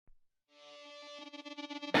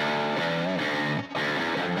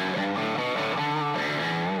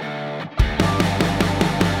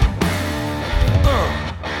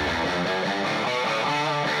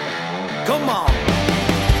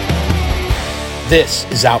This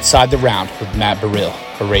is Outside the Round with Matt Burrill,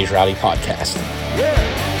 a Raise Rowdy podcast.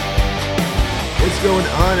 Yeah. What's going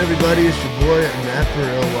on, everybody? It's your boy, Matt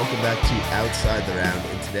Burrill. Welcome back to Outside the Round.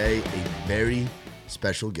 And today, a very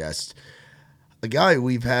special guest, a guy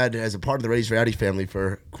we've had as a part of the Raise Rowdy family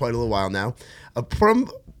for quite a little while now,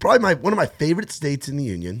 from probably one of my favorite states in the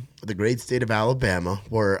Union, the great state of Alabama,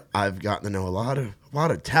 where I've gotten to know a lot of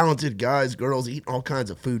talented guys, girls, eating all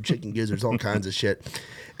kinds of food, chicken gizzards, all kinds of shit.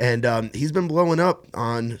 And he's been blowing up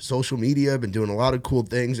on social media, been doing a lot of cool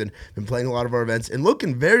things, and been playing a lot of our events, and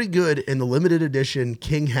looking very good in the limited edition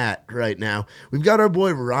King hat right now. We've got our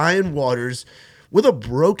boy Ryan Waters with a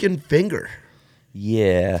broken finger.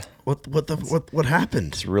 Yeah. What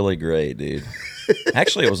happened? It's really great, dude.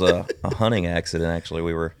 Actually, it was a hunting accident. Actually,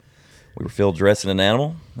 we were field dressing an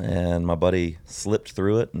animal, and my buddy slipped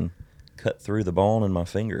through it and cut through the bone in my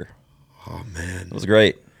finger. Oh man, it was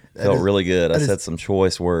great. Felt really good. I said some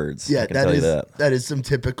choice words. Yeah, I can tell you that. That is some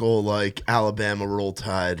typical like Alabama Roll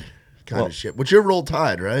Tide kind of shit. But you're Roll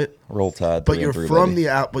Tide, right? Roll Tide. But you're from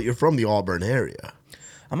the Auburn area.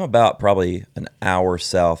 I'm about probably an hour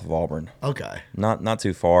south of Auburn. Okay. Not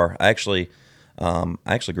too far. I actually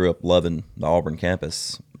grew up loving the Auburn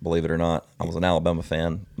campus, believe it or not. I was an Alabama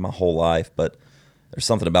fan my whole life, but there's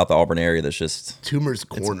something about the Auburn area that's just Toomer's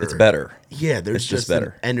Corner. It's better. Yeah, there's just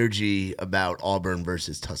better an energy about Auburn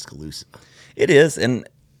versus Tuscaloosa. It is, and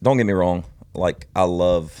don't get me wrong, like I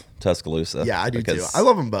love Tuscaloosa. Yeah, I do too. I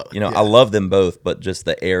love them both. I love them both, but just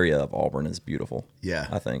the area of Auburn is beautiful. Yeah,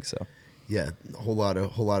 I think so. Yeah, a whole lot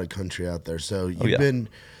of country out there. So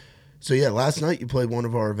last night you played one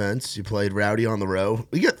of our events. You played Rowdy on the Row.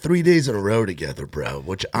 We got 3 days in a row together, bro,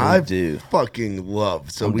 which I do fucking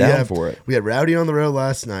love. So I'm down for it. We had Rowdy on the Row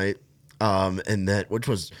last night, which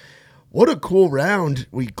was what a cool round.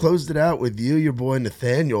 We closed it out with you, your boy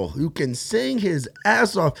Nathaniel, who can sing his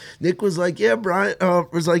ass off. Nick was like,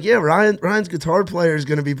 Ryan's guitar player is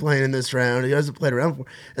going to be playing in this round. He hasn't played around before.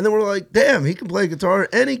 And then we're like, damn, he can play guitar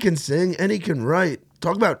and he can sing and he can write.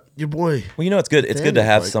 Talk about your boy. Well, it's good. It's good to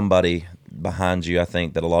have somebody behind you. I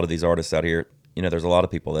think that a lot of these artists out here, there's a lot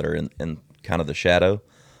of people that are in kind of the shadow.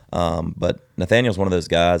 But Nathaniel's one of those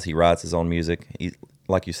guys. He writes his own music. He,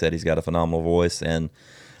 like you said, he's got a phenomenal voice. And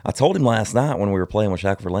I told him last night when we were playing with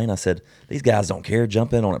Shackelford Lane, I said, these guys don't care.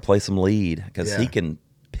 Jump in on it, play some lead, because he can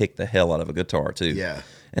pick the hell out of a guitar too. Yeah.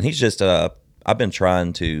 And he's just, I've been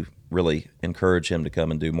trying to really encourage him to come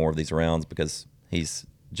and do more of these rounds because he's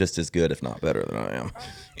just as good, if not better, than I am.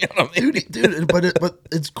 You know what I mean? Dude, but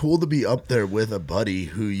it's cool to be up there with a buddy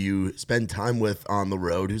who you spend time with on the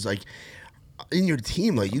road, who's like in your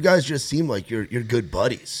team. Like, you guys just seem like you're good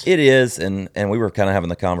buddies. It is, and we were kind of having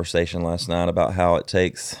the conversation last night about how it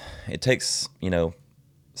takes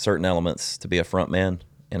certain elements to be a front man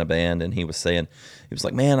in a band, and he was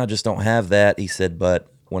like, man, I just don't have that. He said, but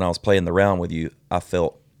when I was playing the round with you, I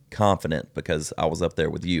felt confident because I was up there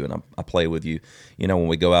with you and I play with you, when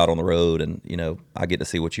we go out on the road, and I get to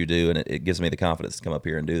see what you do, and it gives me the confidence to come up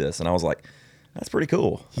here and do this. And I was like, that's pretty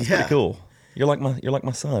cool. That's pretty cool. You're like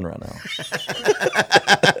my son right now.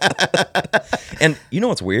 And you know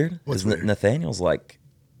what's weird? Nathaniel's like,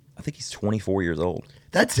 I think he's 24 years old.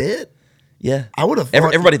 That's it? Yeah. I would have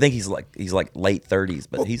thought everybody think he's like late 30s,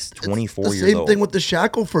 but he's 24 years old. The same thing with the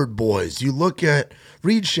Shackelford boys. You look at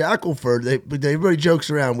Reed Shackelford, everybody jokes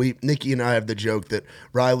around. Nikki and I have the joke that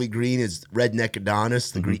Riley Green is Redneck Adonis,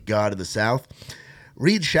 the Greek god of the South.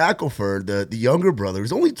 Reed Shackelford, the younger brother,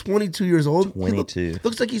 is only 22 years old. 22.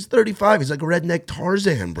 Looks like he's 35. He's like a redneck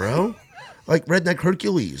Tarzan, bro. Like redneck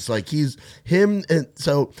Hercules. Like he's him. And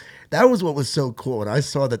so that was what was so cool. When I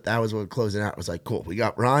saw that was what was closing out, I was like, cool. We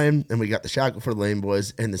got Ryan and we got the Shackelford Lane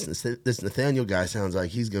boys. And this Nathaniel guy sounds like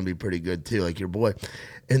he's going to be pretty good too. Like your boy.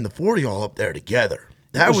 And the 40 all up there together.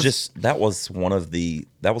 That was probably one of the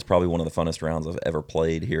funnest rounds I've ever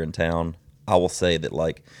played here in town. I will say that,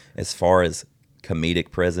 like, as far as comedic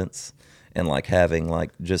presence and like having like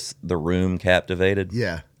just the room captivated,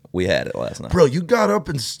 we had it last night. Bro, you got up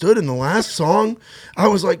and stood in the last song. I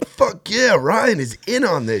was like, fuck yeah, Ryan is in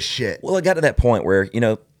on this shit. Well, it got to that point where,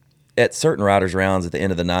 at certain riders rounds at the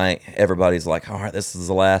end of the night, everybody's like, all right, this is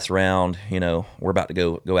the last round, we're about to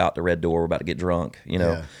go out the red door, we're about to get drunk,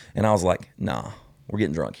 and I was like, nah, we're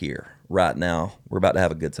getting drunk here right now, we're about to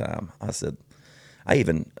have a good time. I said, I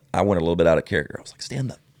went a little bit out of character. I was like,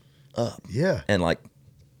 stand up. Yeah. And like,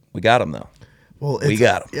 we got him though. Well, we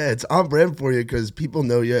got him. Yeah, it's on brand for you because people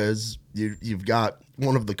know you as you've got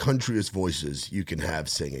one of the countryest voices you can have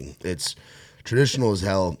singing. It's traditional as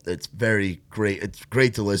hell. It's very great. It's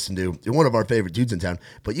great to listen to. You're one of our favorite dudes in town.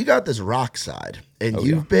 But you got this rock side, and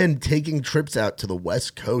you've been taking trips out to the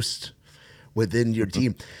West Coast within your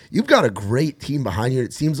team. You've got a great team behind you.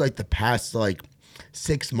 It seems like the past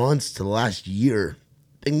 6 months to the last year,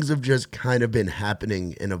 things have just kind of been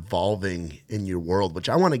happening and evolving in your world, which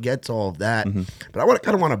I want to get to all of that. But I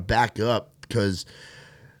kind of want to back up because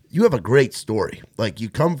you have a great story. Like, you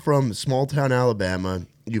come from small town Alabama.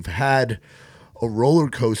 You've had a roller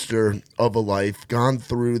coaster of a life, gone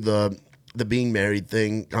through the being married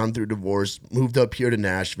thing, gone through divorce, moved up here to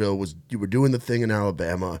Nashville. You were doing the thing in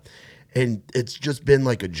Alabama, and it's just been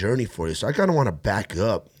like a journey for you. So I kind of want to back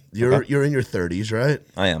up. You're in your 30s, right?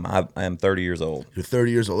 I am. I am 30 years old. You're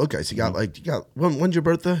 30 years old. Okay, so you got when's your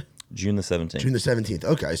birthday? June the 17th. June the 17th.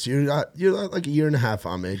 Okay, so you're like a year and a half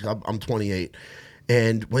on me. I'm 28.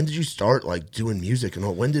 And when did you start doing music and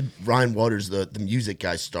all? When did Ryan Waters, the music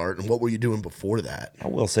guy, start? And what were you doing before that? I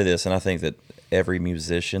will say this, and I think that every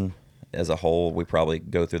musician as a whole, we probably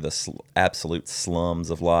go through the absolute slums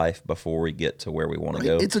of life before we get to where we want to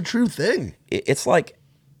go. It's a true thing. It's like,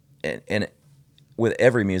 and with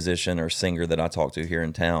every musician or singer that I talk to here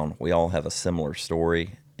in town, we all have a similar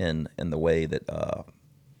story in the way that,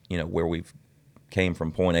 where we've came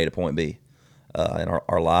from point A to point B. And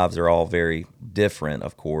our lives are all very different,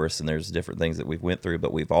 of course, and there's different things that we've went through,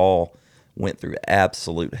 but we've all went through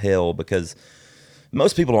absolute hell because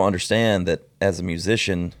most people don't understand that as a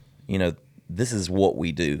musician, this is what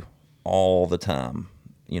we do all the time.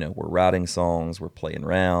 We're writing songs, we're playing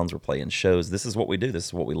rounds, we're playing shows. This is what we do. This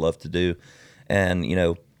is what we love to do. And,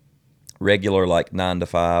 regular 9 to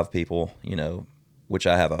 5 people, which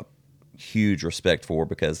I have a huge respect for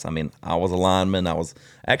because, I was a lineman. I was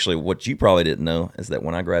actually, what you probably didn't know is that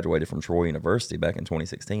when I graduated from Troy University back in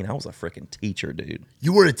 2016, I was a freaking teacher, dude.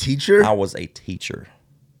 You were a teacher? I was a teacher.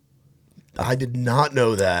 I did not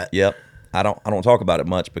know that. Yep. I don't talk about it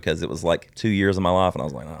much because it was 2 years of my life, and I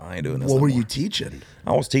was like, no, I ain't doing this. What were you teaching?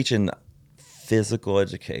 I was teaching physical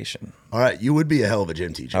education. All right, you would be a hell of a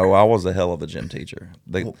gym teacher. Oh, I was a hell of a gym teacher.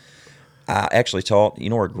 I actually taught. You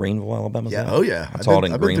know where Greenville, Alabama is? Yeah. Oh, yeah. I taught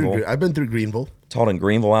in Greenville. I've been through Greenville. Taught in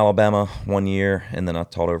Greenville, Alabama, 1 year, and then I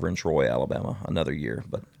taught over in Troy, Alabama, another year.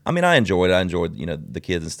 But I enjoyed it. I enjoyed the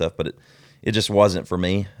kids and stuff, but it just wasn't for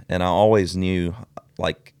me. And I always knew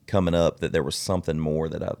coming up that there was something more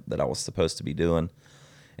that I was supposed to be doing.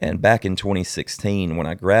 And back in 2016, when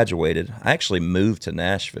I graduated, I actually moved to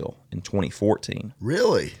Nashville in 2014.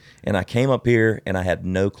 Really? And I came up here, and I had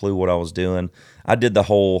no clue what I was doing. I did the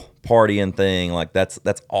whole partying thing. That's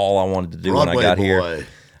all I wanted to do Broadway when I got boy. here.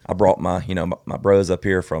 I brought my bros up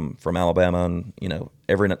here from Alabama, and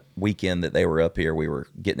every weekend that they were up here, we were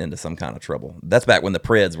getting into some kind of trouble. That's back when the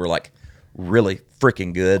Preds were really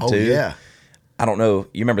freaking good too. Oh yeah. I don't know.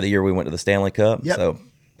 You remember the year we went to the Stanley Cup? Yep. So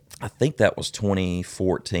I think that was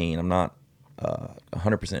 2014. I'm not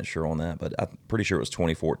 100% sure on that, but I'm pretty sure it was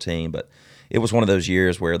 2014. But it was one of those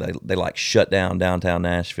years where they shut down downtown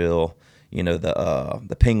Nashville.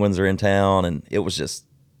 The Penguins are in town, and it was just,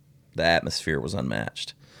 the atmosphere was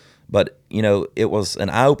unmatched. But it was an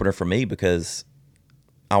eye opener for me because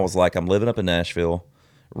I was like, I'm living up in Nashville.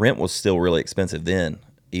 Rent was still really expensive then,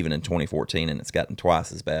 even in 2014, and it's gotten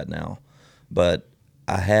twice as bad now. But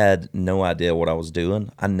I had no idea what I was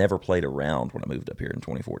doing. I never played around when I moved up here in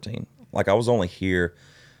 2014. I was only here,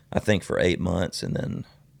 I think, for 8 months, and then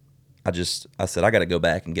I said, I got to go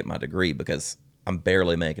back and get my degree because I'm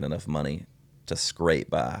barely making enough money to scrape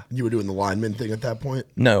by. You were doing the lineman thing at that point?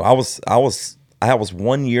 No, I was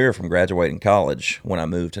 1 year from graduating college when I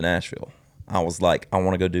moved to Nashville. I was like, I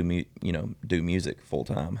want to go do music full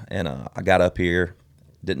time, and I got up here,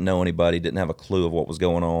 didn't know anybody, didn't have a clue of what was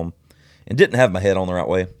going on, and didn't have my head on the right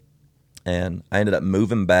way. And I ended up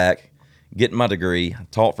moving back, getting my degree,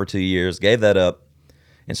 taught for 2 years, gave that up,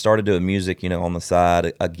 and started doing music, on the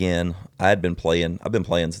side again. I've been playing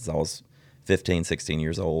since I was 15, 16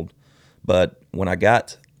 years old. But when I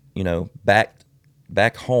got,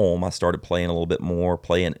 back home, I started playing a little bit more,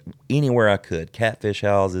 playing anywhere I could, catfish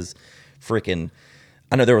houses,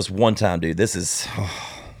 I know there was one time, dude,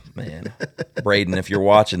 man, Braden, if you're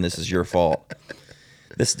watching, this is your fault.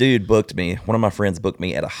 This dude one of my friends booked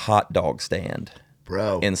me at a hot dog stand.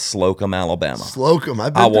 Bro. In Slocum, Alabama. Slocum.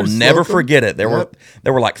 I will never forget it. There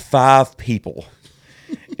were 5 people.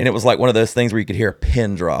 And it was one of those things where you could hear a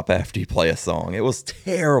pin drop after you play a song. It was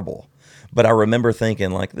terrible. But I remember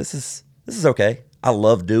thinking, this is okay. I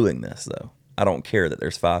love doing this, though. I don't care that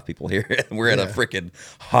there's 5 people here. We're at a freaking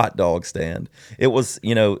hot dog stand. It was,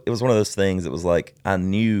 it was one of those things that was I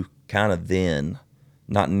knew kind of then,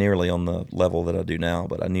 not nearly on the level that I do now,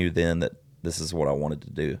 but I knew then that this is what I wanted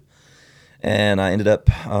to do. And I ended up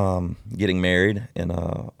getting married, and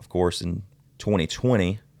of course, in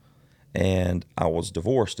 2020, and I was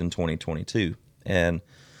divorced in 2022. And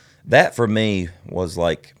that for me was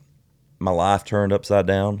like my life turned upside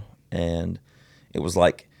down, and it was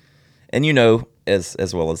like, and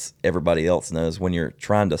as well as everybody else knows, when you're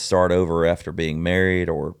trying to start over after being married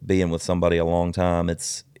or being with somebody a long time,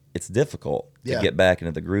 it's difficult to get back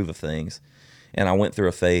into the groove of things. And I went through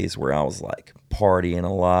a phase where I was like partying a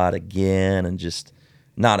lot again and just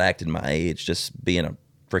not acting my age, just being a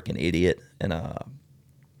freaking idiot. And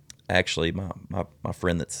actually, my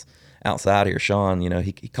friend that's outside here, Sean,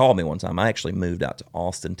 he called me one time. I actually moved out to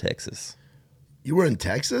Austin, Texas. You were in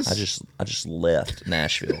Texas? I just left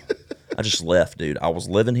Nashville. I just left, dude. I was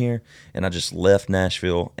living here, and I just left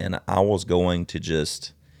Nashville, and I was going to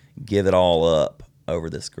just give it all up over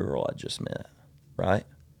this girl I just met, right?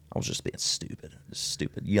 I was just being stupid,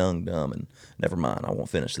 young, dumb, and never mind. I won't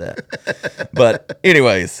finish that. But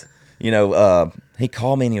anyways, he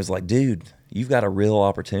called me, and he was like, dude, you've got a real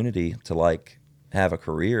opportunity to, like, have a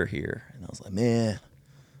career here. And I was like, man,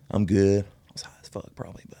 I'm good. I was high as fuck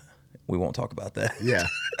probably, but we won't talk about that. Yeah.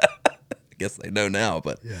 I guess they know now.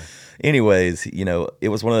 But anyways, it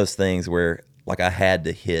was one of those things where, like, I had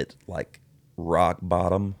to hit, like, rock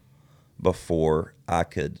bottom before I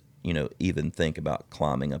could, even think about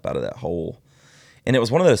climbing up out of that hole. And it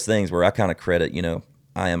was one of those things where I kind of credit,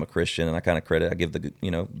 I am a Christian, and I give the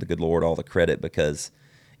good Lord all the credit, because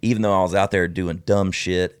even though I was out there doing dumb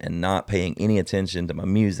shit and not paying any attention to my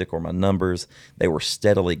music or my numbers, they were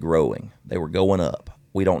steadily growing. They were going up.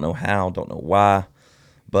 We don't know how, don't know why.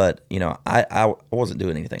 But, I wasn't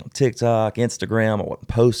doing anything on TikTok, Instagram. I wasn't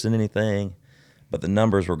posting anything. But the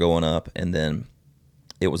numbers were going up. And then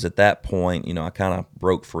it was at that point, I kind of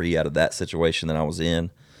broke free out of that situation that I was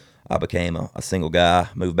in. I became a single guy,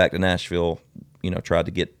 moved back to Nashville, tried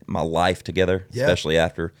to get my life together, especially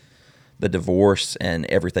after the divorce and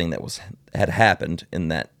everything that had happened in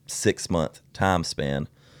that 6-month time span.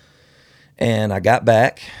 And I got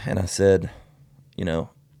back, and I said,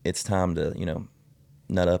 it's time to,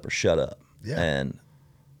 nut up or shut up. Yeah. And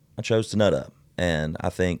I chose to nut up. And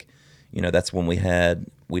I think, that's when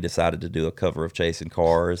we decided to do a cover of Chasing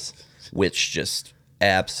Cars, which just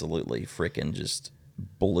absolutely freaking just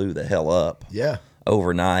blew the hell up. Yeah.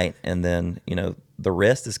 Overnight. And then, the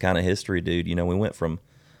rest is kind of history, dude. We went from,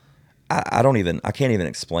 I can't even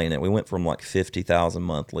explain it. We went from like 50,000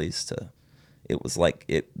 monthlies to, it was like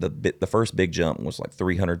the first big jump was like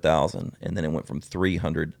 300,000, and then it went from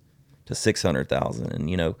 300 to 600,000.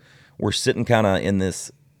 And we're sitting kind of in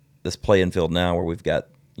this playing field now where we've got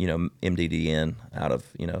MDDN out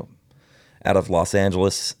of Los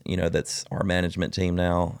Angeles. That's our management team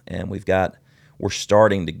now, and we're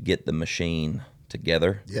starting to get the machine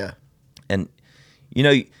together. Yeah, and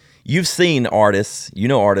you've seen artists,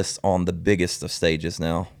 artists on the biggest of stages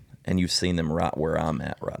now. And you've seen them right where I'm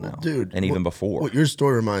at right now, dude. And even before. What your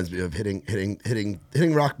story reminds me of,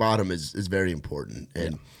 hitting rock bottom is very important.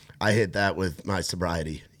 And I hit that with my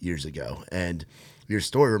sobriety years ago. And your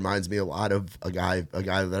story reminds me a lot of a guy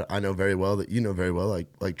that I know very well, that you know very well,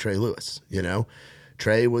 like Trey Lewis.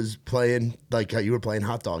 Trey was playing like how you were playing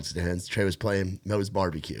hot dog stands. Trey was playing Moe's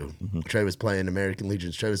Barbecue. Mm-hmm. Trey was playing American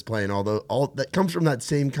Legions. Trey was playing all that comes from that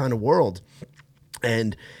same kind of world.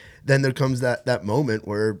 And then there comes that moment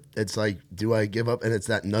where it's like, do I give up? And it's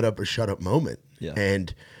that nut up or shut up moment. Yeah.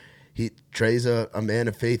 And Trey's a man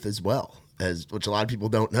of faith as well, which a lot of people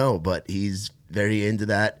don't know, but he's very into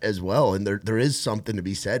that as well. And there is something to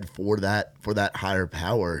be said for that higher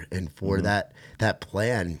power and for that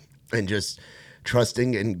plan, and just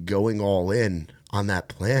trusting and going all in on that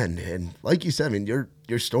plan. And like you said, I mean,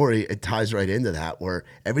 your story, it ties right into that, where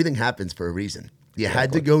everything happens for a reason. You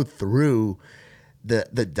had to go through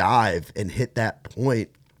the dive and hit that point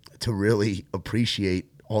to really appreciate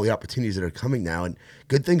all the opportunities that are coming now. And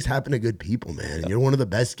good things happen to good people, man. And you're one of the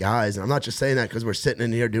best guys. And I'm not just saying that because we're sitting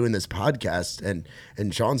in here doing this podcast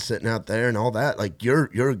and Sean's sitting out there and all that. Like, you're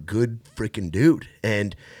a good freaking dude.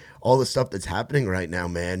 And all the stuff that's happening right now,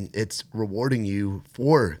 man, it's rewarding you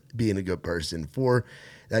for being a good person, for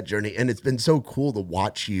that journey. And it's been so cool to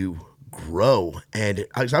watch you grow. And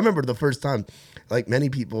I remember the first time, like many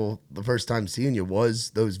people, the first time seeing you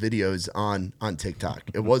was those videos on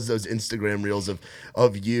TikTok. It was those Instagram reels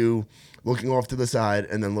of you looking off to the side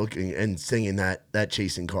and then looking and singing that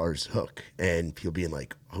Chasing Cars hook, and people being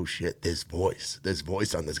like, oh shit, this voice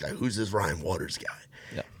on this guy. Who's this Ryan Waters guy?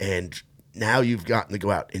 Yeah. And now you've gotten to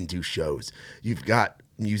go out and do shows. You've got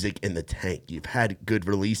music in the tank. You've had good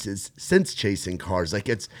releases since Chasing Cars. Like,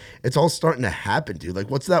 it's all starting to happen, dude.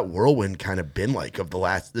 Like, what's that whirlwind kind of been like of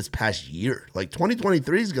this past year? Like,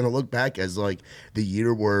 2023 is going to look back as like the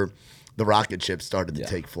year where the rocket ship started to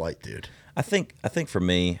take flight, dude. I think for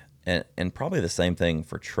me, and probably the same thing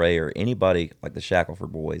for Trey or anybody like the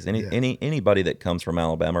Shackelford boys, anybody that comes from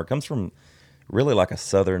Alabama or comes from really like a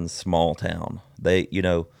southern small town. They,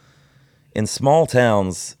 in small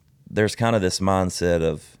towns, there's kind of this mindset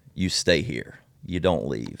of you stay here, you don't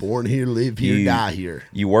leave. Born here, live here, die here.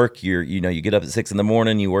 You work you get up at 6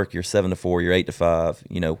 a.m, you work your 7 to 4, your 8 to 5,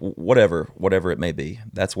 whatever it may be.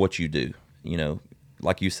 That's what you do.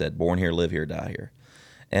 Like you said, born here, live here, die here.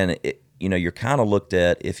 And you're kind of looked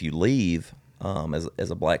at if you leave as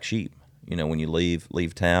a black sheep. When you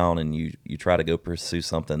leave town and you try to go pursue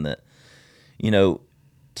something that,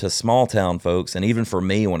 to small town folks, and even for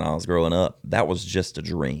me when I was growing up, that was just a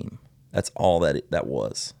dream. That's all that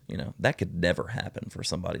was. That could never happen for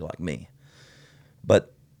somebody like me.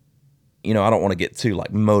 But I don't want to get too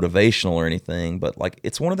like motivational or anything, but like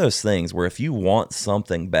it's one of those things where if you want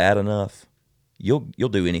something bad enough, you'll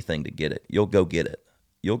do anything to get it. You'll go get it.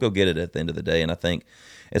 You'll go get it at the end of the day. And I think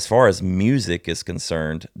as far as music is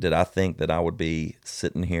concerned, did I think that I would be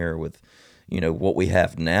sitting here with, what we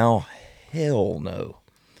have now? Hell no.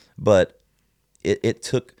 But it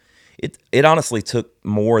honestly took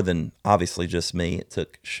more than obviously just me. It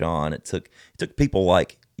took Sean. It took people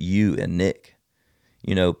like you and Nick,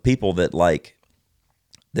 people that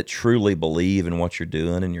truly believe in what you're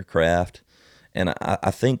doing and your craft. And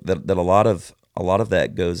I think that a lot of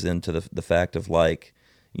that goes into the fact of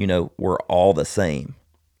we're all the same.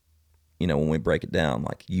 When we break it down,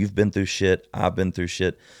 like you've been through shit, I've been through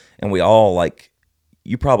shit, and we all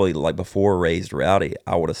you probably before Raised Rowdy,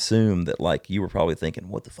 I would assume that you were probably thinking,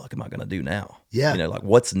 what the fuck am I going to do now? Yeah.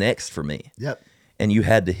 What's next for me? Yep. And you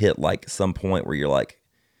had to hit some point where you're like,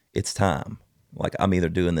 it's time. I'm either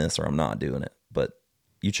doing this or I'm not doing it. But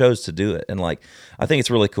you chose to do it. And I think it's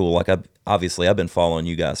really cool. I've been following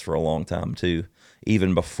you guys for a long time too,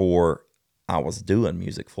 even before I was doing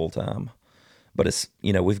music full time. But it's,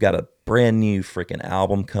 we've got a brand new freaking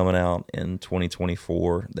album coming out in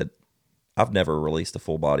 2024 that I've never released a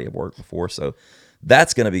full body of work before. So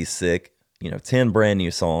that's going to be sick. 10 brand new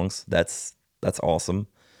songs. That's awesome.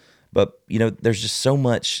 But, there's just so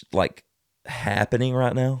much happening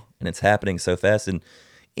right now, and it's happening so fast. And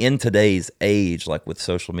in today's age, with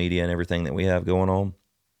social media and everything that we have going on,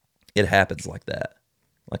 it happens like that.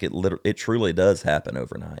 It truly does happen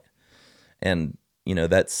overnight. And,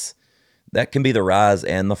 that can be the rise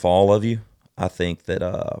and the fall of you. I think that,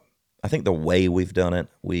 I think the way we've done it,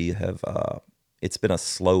 we have, it's been a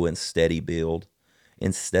slow and steady build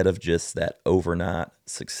instead of just that overnight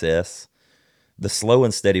success. The slow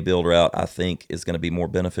and steady build route, I think, is going to be more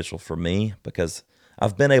beneficial for me because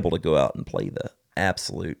I've been able to go out and play the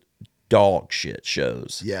absolute dog shit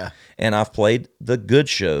shows. Yeah. And I've played the good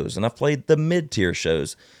shows and I've played the mid-tier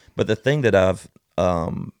shows. But the thing that I've,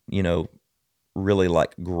 really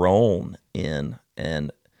grown in, and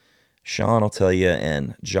Sean will tell you,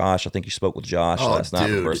 and Josh, I think you spoke with Josh last night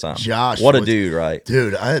for the first time. Josh, what a dude, right?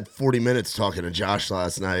 Dude, I had 40 minutes talking to Josh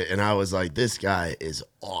last night, and I was like, this guy is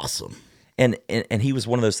awesome. And he was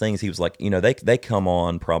one of those things. He was like, they come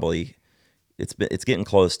on probably. It's getting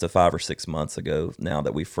close to 5 or 6 months ago now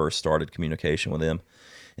that we first started communication with him,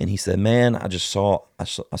 and he said, "Man, I saw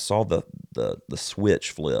the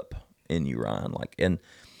switch flip in you, Ryan." And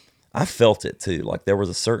I felt it too. There was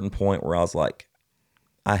a certain point where I was like,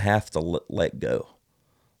 I have to let go.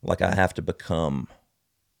 I have to become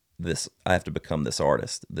this. I have to become this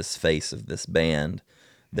artist, this face of this band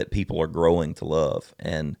that people are growing to love.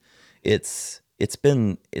 And it's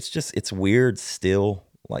weird still,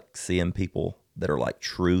 seeing people that are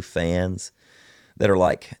true fans that are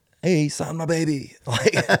like, "Hey, sign my baby."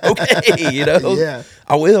 Okay, Yeah.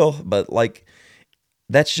 I will. But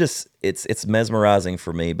that's just it's mesmerizing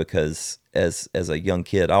for me because as a young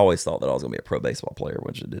kid, I always thought that I was going to be a pro baseball player,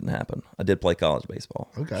 which it didn't happen. I did play college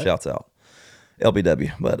baseball. Okay. Shouts out.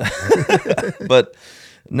 LBW. But but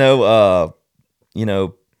no,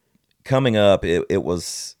 coming up,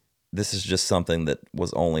 this is just something that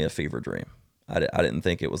was only a fever dream. I didn't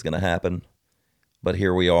think it was going to happen, but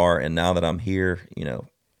here we are. And now that I'm here,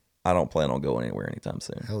 I don't plan on going anywhere anytime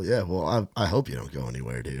soon. Hell yeah. Well, I hope you don't go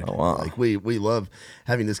anywhere, dude. Oh, wow. We love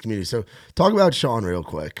having this community. So talk about Sean real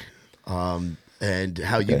quick, and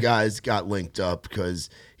how you guys got linked up, because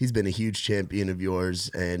he's been a huge champion of yours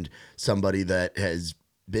and somebody that has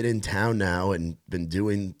been in town now and been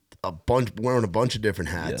doing wearing a bunch of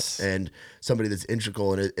different hats, and somebody that's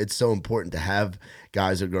integral. And it's so important to have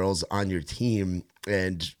guys or girls on your team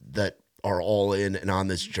and that are all in and on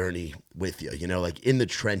this journey with you, in the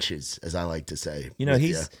trenches, as I like to say.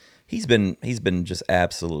 He's been just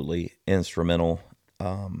absolutely instrumental,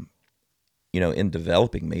 in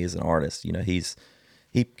developing me as an artist.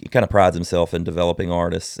 he kind of prides himself in developing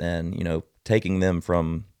artists and, taking them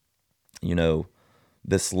from,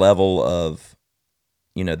 this level of,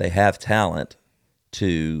 they have talent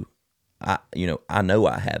to, I know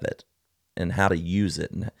I have it and how to use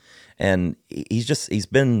it. And he's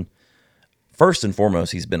been, first and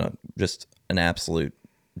foremost, he's been just an absolute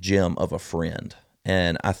gem of a friend.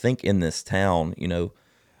 And I think in this town,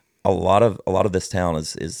 a lot of this town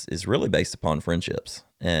is really based upon friendships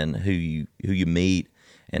and who you meet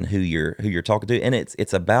and who you're talking to. And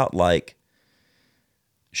it's about like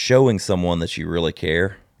showing someone that you really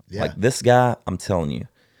care. Yeah. Like this guy, I'm telling you,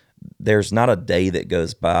 there's not a day that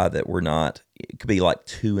goes by that we're not, it could be like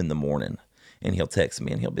 2 a.m. and he'll text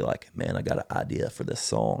me and he'll be like, man, I got an idea for this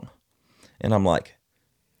song. And I'm like,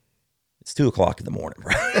 it's 2 o'clock in the morning,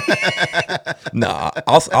 right? Nah,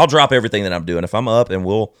 I'll drop everything that I'm doing. If I'm up and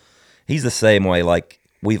he's the same way. Like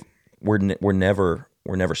we're never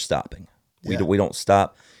stopping. We don't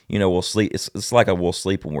stop. We'll sleep. It's like a we'll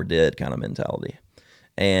sleep when we're dead kind of mentality.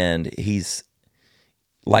 And he's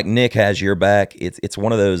like Nick has your back. It's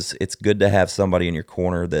one of those. It's good to have somebody in your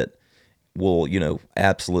corner that will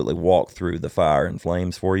absolutely walk through the fire and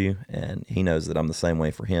flames for you. And he knows that I'm the same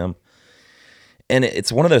way for him. And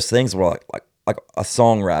it's one of those things where like a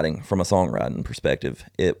songwriting, from a songwriting perspective,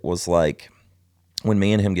 it was like when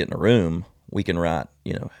me and him get in a room, we can write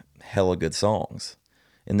hella good songs.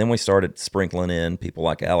 And then we started sprinkling in people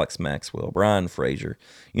like Alex Maxwell, Brian Frazier,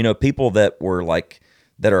 people that were like,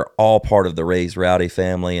 that are all part of the Raised Rowdy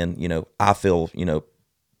family. And, I feel,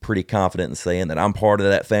 pretty confident in saying that I'm part of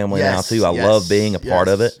that family now too. I love being a part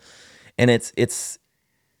of it. And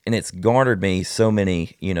it's garnered me so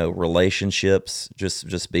many, relationships,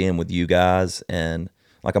 just being with you guys. And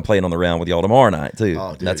like I'm playing on the round with y'all tomorrow night too.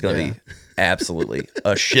 Oh, dude, that's going to be absolutely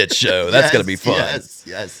a shit show. That's going to be fun.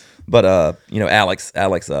 Yes. But, Alex,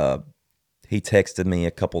 he texted me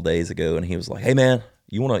a couple days ago and he was like, hey man,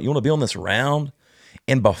 you want to be on this round?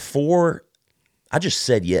 And before I just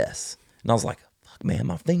said yes. And I was like, fuck man,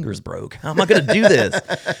 my finger's broke. How am I going to do this?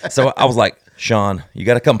 So I was like, Sean, you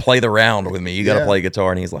got to come play the round with me. You got to play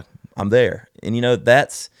guitar. And he's like, I'm there. And,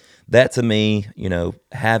 that to me,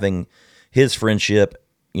 having his friendship,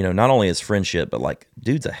 not only his friendship, but like,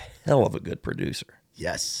 dude's a hell of a good producer.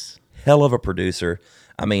 Yes. Hell of a producer.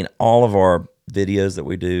 I mean, all of our videos that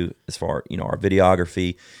we do, as far, our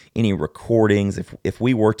videography, any recordings, if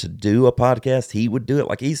we were to do a podcast, he would do it.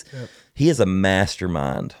 Like he is a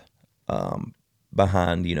mastermind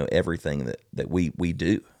behind, everything that we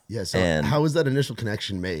do. Yeah. So and how was that initial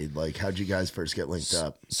connection made? Like, how'd you guys first get linked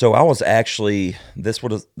up? So I was actually, this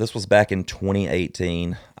was back in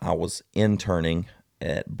 2018. I was interning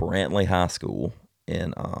at Brantley High School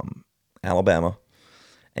in Alabama.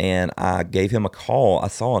 And I gave him a call. I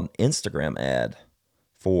saw an Instagram ad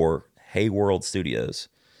for Hey World Studios.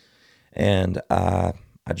 And I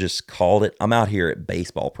just called it. I'm out here at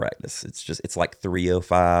baseball practice. It's like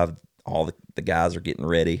 3:05. All the guys are getting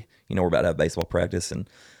ready. We're about to have baseball practice. And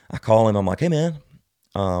I call him. I'm like, hey, man,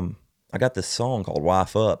 I got this song called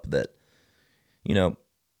Wife Up that,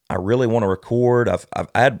 I really want to record. I've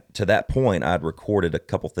had, to that point, I'd recorded a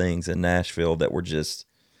couple things in Nashville that were just,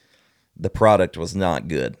 the product was not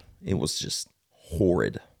good. It was just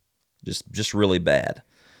horrid, just really bad.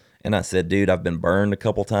 And I said, dude, I've been burned a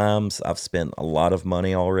couple times. I've spent a lot of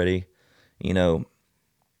money already,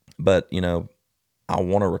 but, I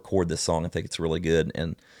want to record this song. I think it's really good.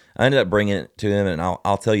 And I ended up bringing it to him. And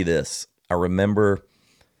I'll tell you this. I remember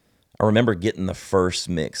getting the first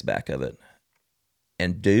mix back of it.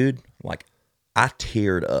 And dude, like I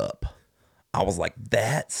teared up. I was like,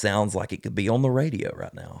 that sounds like it could be on the radio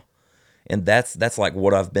right now. And that's like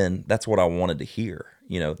that's what I wanted to hear,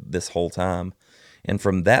 this whole time. And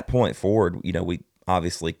from that point forward, we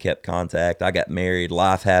obviously kept contact. I got married,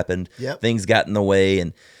 life happened, things got in the way.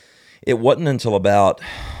 And it wasn't until about,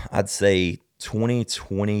 I'd say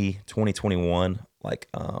 2020, 2021, like,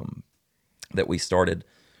 that we started,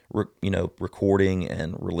 recording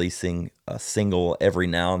and releasing a single every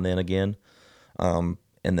now and then again. And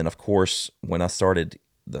then of course, when I started,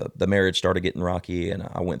 the marriage started getting rocky and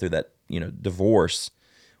I went through that, divorce,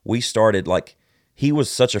 we started, like, he was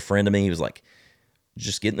such a friend to me. He was like,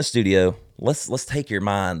 just get in the studio. Let's take your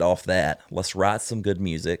mind off that. Let's write some good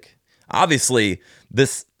music. Obviously,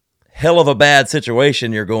 this hell of a bad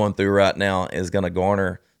situation you're going through right now is going to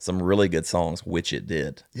garner some really good songs, which it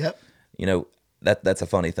did. Yep. That's a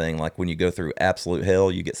funny thing. Like when you go through absolute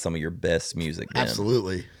hell, you get some of your best music then.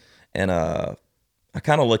 Absolutely. And I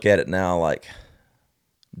kind of look at it now like,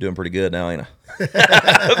 doing pretty good now,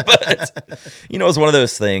 But it's one of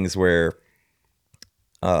those things where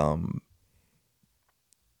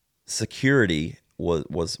security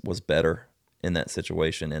was better in that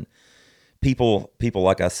situation. And people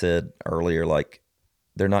like I said earlier, like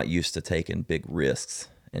they're not used to taking big risks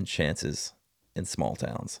and chances in small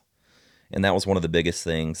towns. And that was one of the biggest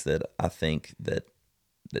things that I think that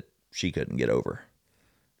she couldn't get over,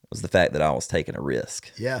 was the fact that I was taking a risk.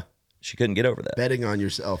 Yeah. She couldn't get over that. Betting on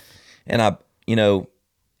yourself. And I,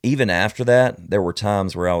 even after that, there were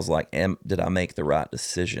times where I was like, did I make the right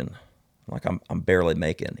decision? Like I'm barely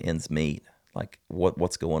making ends meet. Like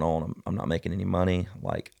what's going on? I'm not making any money.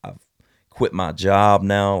 Like I've quit my job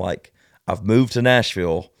now. Like I've moved to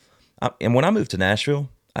Nashville. And when I moved to Nashville,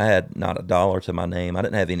 I had not a dollar to my name. I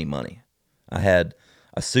didn't have any money. I had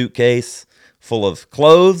a suitcase full of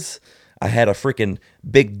clothes. I had a freaking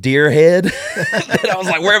big deer head. And I was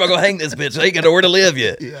like, where am I going to hang this bitch? I ain't got nowhere to live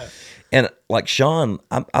yet. Yeah. And like Sean,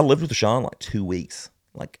 I lived with Sean like 2 weeks.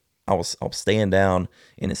 Like I was staying down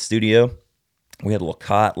in his studio. We had a little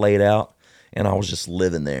cot laid out, and I was just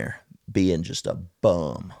living there, being just a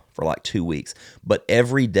bum for like 2 weeks. But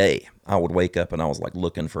every day I would wake up and I was like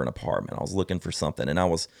looking for an apartment. I was looking for something, and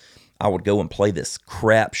I would go and play this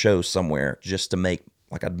crap show somewhere just to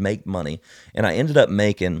I'd make money. And I ended up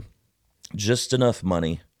making just enough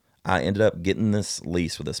money. I ended up getting this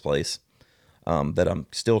lease with this place that I'm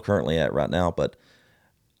still currently at right now, but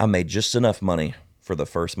I made just enough money for the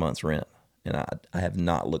first month's rent, and I have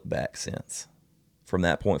not looked back since. From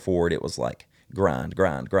that point forward, it was like grind,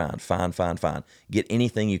 find, get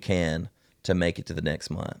anything you can to make it to the next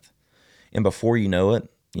month. And before you know it,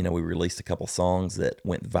 we released a couple songs that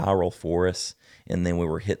went viral for us, and then we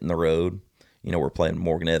were hitting the road. We're playing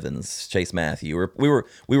Morgan Evans, Chase Matthew.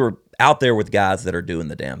 We were out there with guys that are doing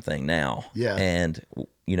the damn thing now. Yeah. And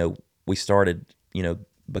we started,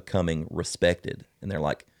 becoming respected, and they're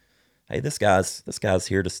like, hey, this guy's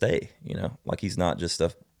here to stay. Like he's not just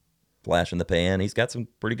a flash in the pan. He's got some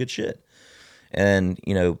pretty good shit. And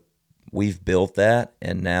we've built that,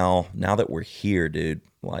 and now that we're here, dude,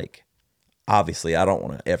 like obviously I don't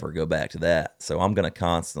want to ever go back to that. So I'm gonna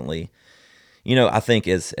constantly, I think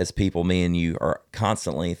as people, me and you are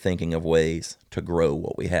constantly thinking of ways to grow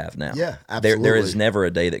what we have now. Yeah, absolutely. There is never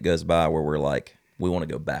a day that goes by where we're like, we want to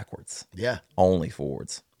go backwards. Yeah. Only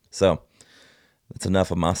forwards. So that's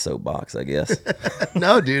enough of my soapbox, I guess.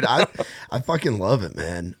 No, dude, I fucking love it,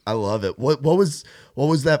 man. I love it. What was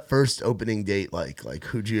that first opening date like? Like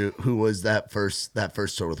who was that first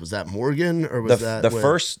tour with? Was that Morgan, or was the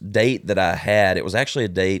first date that I had? It was actually a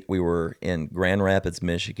date. We were in Grand Rapids,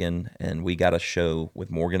 Michigan, and we got a show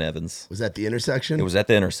with Morgan Evans. Was that the intersection? It was at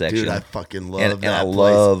the intersection. Dude, I fucking love that and I place.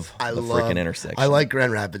 love the freaking intersection. I like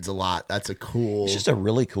Grand Rapids a lot. That's a cool. It's just a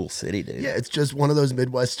really cool city, dude. Yeah, it's just one of those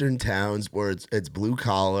Midwestern towns where it's blue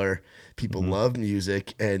collar. People love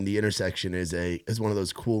music, and the intersection is one of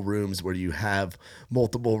those cool rooms where you have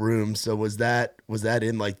multiple rooms. So was that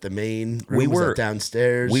in like the main room? Was that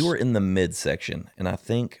downstairs? We were in the midsection, and I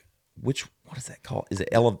think what is that called? Is it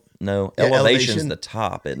Elevation's the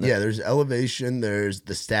top, isn't it? Yeah, there's Elevation. There's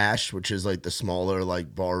the Stash, which is like the smaller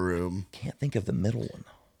like bar room. Can't think of the middle one.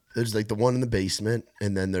 There's like the one in the basement,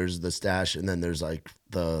 and then there's the Stash, and then there's like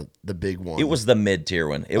the big one. It was the mid-tier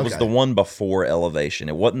one. It was the one before Elevation.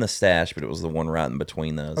 It wasn't the Stash, but it was the one right in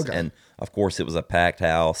between those. Okay. And of course, it was a packed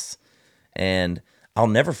house. And I'll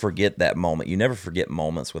never forget that moment. You never forget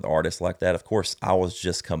moments with artists like that. Of course, I was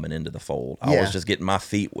just coming into the fold. I was just getting my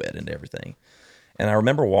feet wet and everything. And I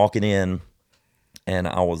remember walking in, and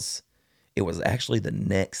it was actually the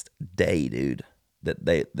next day, dude, that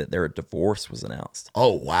their divorce was announced.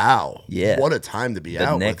 Oh, wow. Yeah. What a time to be the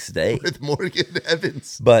out next day with Morgan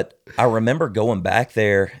Evans. But I remember going back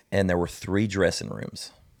there, and there were 3 dressing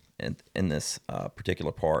rooms in this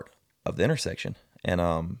particular part of the intersection.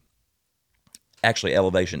 And actually,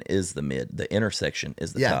 Elevation is the mid. The intersection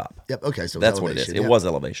is the top. Yep. Okay. So that's what it is. It was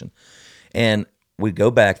Elevation. And we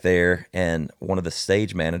go back there, and one of the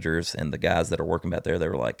stage managers and the guys that are working back there, they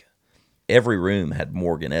were like, every room had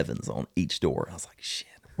Morgan Evans on each door. I was like, shit,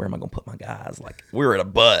 where am I going to put my guys? Like, we were at a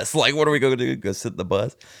bus. Like, what are we going to do? Go sit in the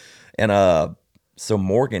bus? And so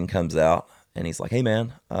Morgan comes out, and he's like, hey,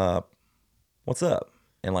 man, what's up?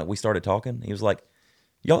 And, like, we started talking. He was like,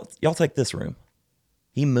 y'all take this room.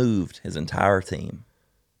 He moved his entire team.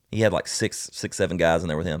 He had like 7 guys in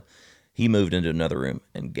there with him. He moved into another room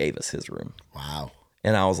and gave us his room. Wow.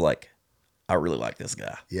 And I was like, I really like this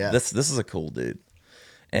guy. Yeah. This is a cool dude.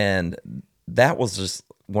 And that was just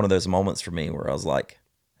one of those moments for me where I was like,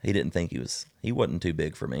 he didn't think he wasn't too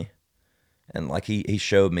big for me. And like he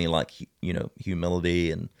showed me like,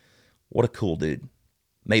 humility, and what a cool dude.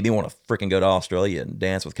 Made me want to freaking go to Australia and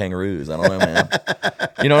dance with kangaroos. I don't know, man.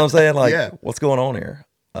 You know what I'm saying? Like, what's going on here?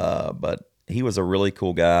 But he was a really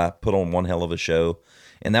cool guy, put on one hell of a show.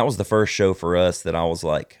 And that was the first show for us that I was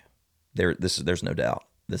like, there's no doubt.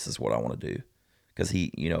 This is what I want to do. Because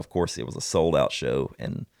he, of course, it was a sold out show.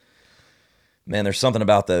 And man, there's something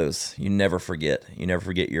about those. You never forget. You never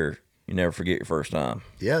forget your first time.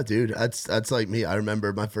 Yeah, dude. That's like me. I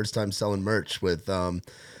remember my first time selling merch with the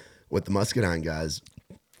Muscadine guys.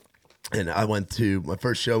 And I went to my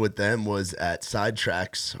first show with them was at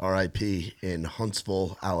Sidetracks RIP in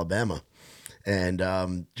Huntsville, Alabama. And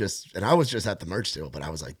I was just at the merch deal, but I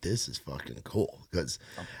was like, this is fucking cool because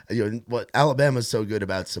what Alabama's so good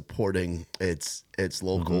about supporting its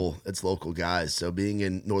local guys. So being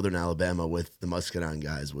in Northern Alabama with the Muscadine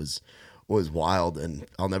guys was wild, and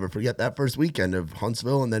I'll never forget that first weekend of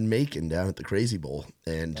Huntsville and then Macon down at the Crazy Bowl.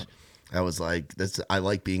 And I was like, I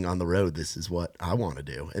like being on the road. This is what I want to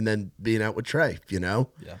do. And then being out with Trey,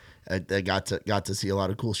 Yeah. I got to see a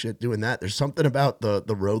lot of cool shit doing that. There's something about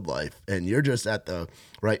the road life, and you're just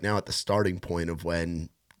right now at the starting point of when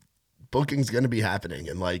booking's going to be happening,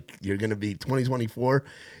 and like you're going to be 2024,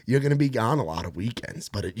 you're going to be gone a lot of weekends,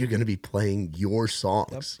 but you're going to be playing your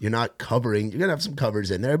songs. Yep. You're not covering. You're going to have some covers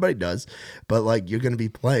in there. Everybody does, but like you're going to be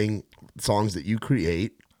playing songs that you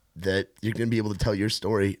create, that you're going to be able to tell your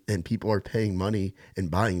story, and people are paying money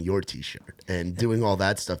and buying your t-shirt and doing all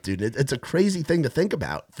that stuff, dude. It's a crazy thing to think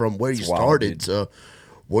about from where you started to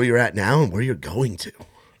where you're at now and where you're going to.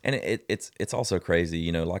 And it's also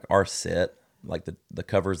crazy, like our set, like the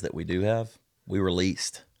covers that we do have, we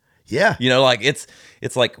released. Yeah. Like it's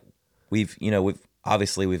like we've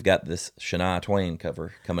obviously we've got this Shania Twain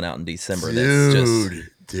cover coming out in December.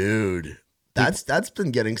 Dude. That's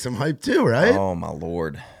been getting some hype too, right? Oh my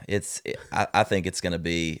Lord. I think it's going to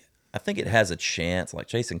be, I think it has a chance. Like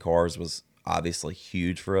Chasing Cars was obviously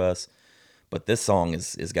huge for us, but this song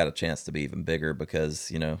is got a chance to be even bigger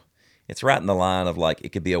because, it's right in the line of like, it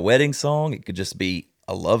could be a wedding song. It could just be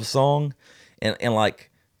a love song. And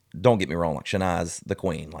like, don't get me wrong. Like Shania's the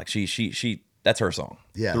queen. Like she that's her song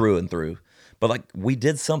through and through. But like we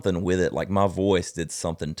did something with it. Like my voice did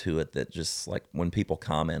something to it that just like when people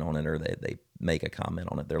comment on it or they make a comment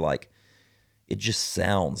on it, they're like, it just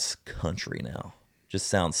sounds country now. Just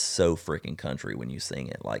sounds so freaking country when you sing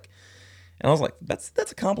it. Like, and I was like, that's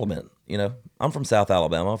a compliment. I'm from South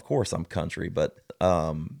Alabama. Of course I'm country. But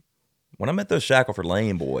when I met those Shackelford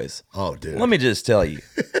Lane boys, oh dude, let me just tell you,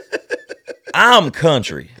 I'm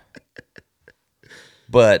country.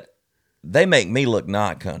 But they make me look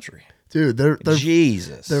not country. Dude, they're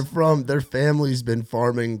Jesus. Their family's been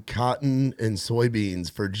farming cotton and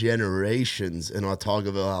soybeans for generations in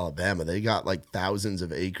Otagoville, Alabama. They got like thousands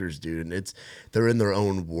of acres, dude, and they're in their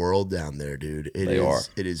own world down there, dude. It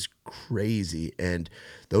is crazy, and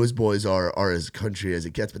those boys are as country as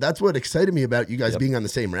it gets. But that's what excited me about you guys being on the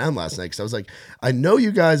same round last night, because I was like, I know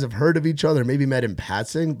you guys have heard of each other, maybe met in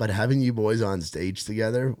passing, but having you boys on stage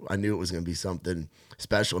together, I knew it was going to be something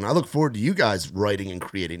special. And I look forward to you guys writing and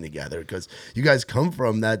creating together because you guys come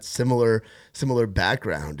from that similar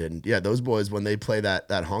background. And yeah, those boys, when they play that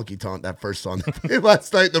honky tonk, that first song they played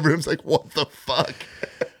last night, the room's like, what the fuck?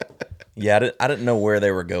 Yeah, I didn't know where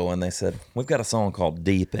they were going. They said, we've got a song called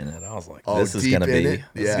Deep in It. I was like, this is going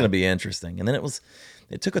to be interesting. And then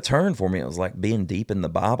it took a turn for me. It was like being deep in the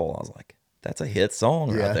Bible. I was like, that's a hit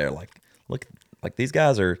song right there. Like, look, like these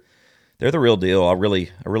guys they're the real deal. I really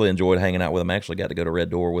enjoyed hanging out with them. I actually got to go to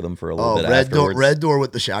Red Door with them for a little bit afterwards. Red Door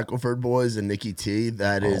with the Shackelford boys and Nikki T.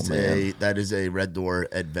 That is a Red Door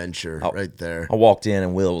adventure right there. I walked in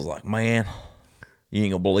and Will was like, man, you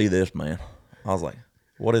ain't gonna believe this, man. I was like,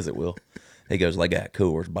 what is it, Will? He goes, they got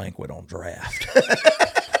Coors Banquet on draft.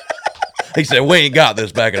 He said, we ain't got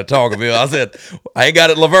this back in Otagoville. I said, I ain't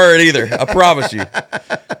got it at Laverne either. I promise you.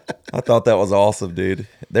 I thought that was awesome, dude.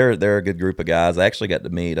 They're a good group of guys. I actually got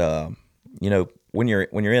to meet when you're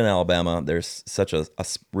in Alabama, there's such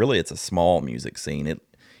really it's a small music scene.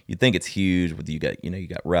 You think it's huge with you got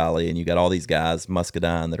Riley and you got all these guys,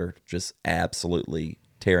 Muscadine, that are just absolutely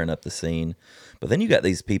tearing up the scene. But then you got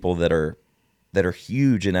these people that are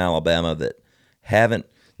huge in Alabama that haven't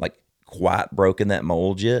like quite broken that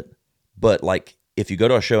mold yet. But like if you go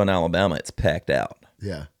to a show in Alabama, it's packed out.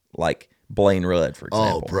 Yeah. Like Blaine Rudd, for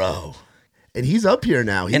example. Oh, bro. And he's up here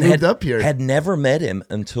now. He moved up here. Had never met him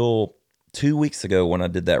until 2 weeks ago when I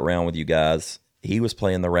did that round with you guys. He was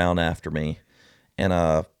playing the round after me.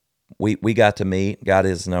 And we got to meet, got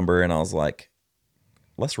his number, and I was like,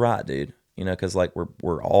 let's ride, dude. Because like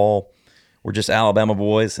we're just Alabama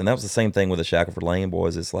boys. And that was the same thing with the Shackelford Lane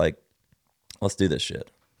boys. It's like, let's do this shit.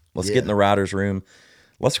 Let's get in the writer's room.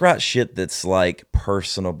 Let's write shit that's like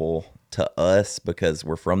personable to us because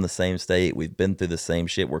we're from the same state. We've been through the same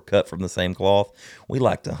shit. We're cut from the same cloth. We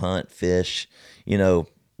like to hunt, fish.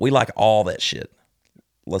 We like all that shit.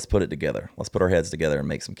 Let's put it together. Let's put our heads together and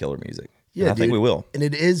make some killer music. Yeah, and I think we will. And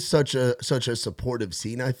it is such a supportive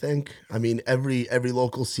scene, I think. I mean, every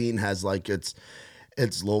local scene has like its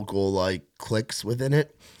local like cliques within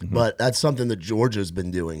it. Mm-hmm. But that's something that Georgia's been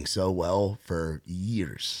doing so well for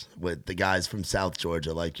years with the guys from South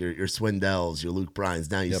Georgia, like your Swindells, your Luke Bryans.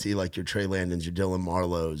 Now you see like your Trey Landons, your Dylan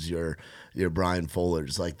Marlowe's, your Brian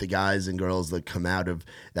Fullers, like the guys and girls that come out of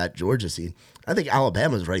that Georgia scene. I think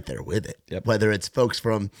Alabama's right there with it. Yep. Whether it's folks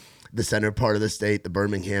from the center part of the state, the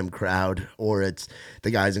Birmingham crowd, or it's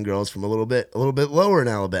the guys and girls from a little bit lower in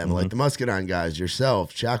Alabama, like the Muscadine guys,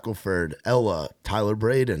 yourself, Shackelford, Ella, Tyler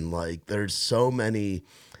Braden. Like there's so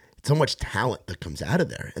much talent that comes out of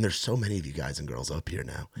there, and there's so many of you guys and girls up here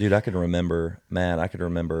now. Dude, I could remember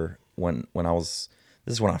when I was,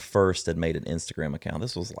 this is when I first had made an Instagram account.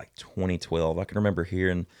 This was like 2012. I can remember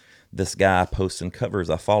hearing this guy posting covers.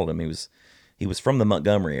 I followed him. He was from the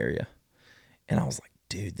Montgomery area, and I was like,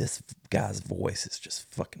 dude, this guy's voice is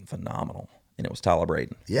just fucking phenomenal. And it was Tyler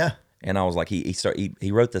Braden. Yeah. And I was like,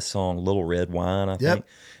 he wrote this song, Little Red Wine, I think.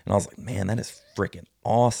 And I was like, man, that is freaking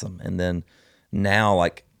awesome. And then now,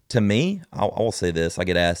 like, to me, I will say this. I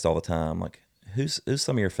get asked all the time, like, who's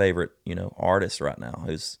some of your favorite, artists right now?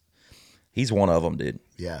 He's one of them, dude.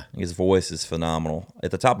 Yeah. His voice is phenomenal.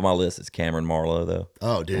 At the top of my list is Cameron Marlowe, though.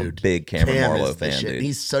 Oh, dude. I'm a big Cameron Marlowe fan, dude.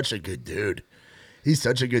 He's such a good dude. He's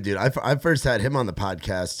such a good dude. I first had him on the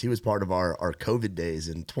podcast. He was part of our COVID days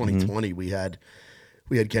in 2020. Mm-hmm. We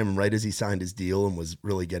had Cameron right as he signed his deal and was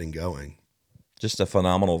really getting going. Just a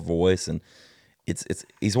phenomenal voice, and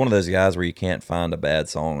he's one of those guys where you can't find a bad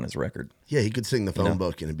song on his record. Yeah, he could sing the phone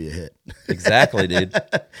book and it'd be a hit. Exactly, dude.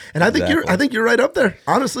 And I think you're right up there.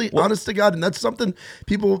 Honestly, honest to God, and that's something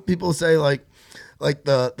people say like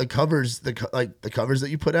the covers the covers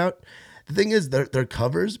that you put out. The thing is, they're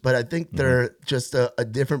covers, but I think they're just a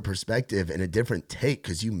different perspective and a different take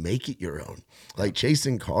because you make it your own. Like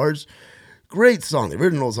Chasing Cars, great song. The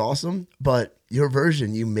original is awesome, but your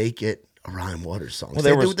version, you make it a Ryan Waters song. Well,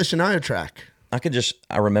 Same thing with the Shania track.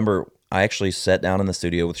 I remember I actually sat down in the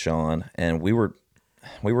studio with Sean, and we were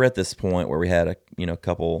at this point where we had a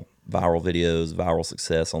couple viral videos, viral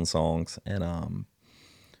success on songs, and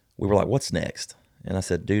we were like, what's next? And I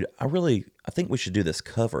said, dude, I think we should do this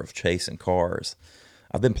cover of Chasing Cars.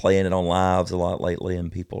 I've been playing it on lives a lot lately,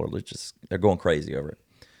 and people are they're going crazy over it.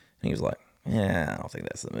 And he was like, yeah, I don't think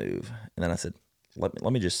that's the move. And then I said, let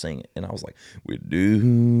me just sing it. And I was like, we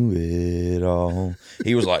do it all.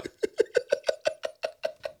 He was like,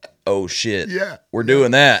 oh shit, yeah, we're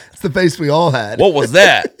doing that. It's the face we all had. What was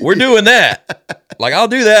that? We're doing that. Like, I'll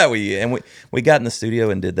do that with you. And we got in the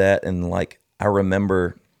studio and did that. And like, I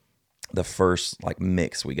remember the first like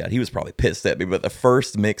mix we got. He was probably pissed at me, but the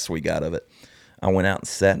first mix we got of it, I went out and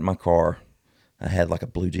sat in my car. I had like a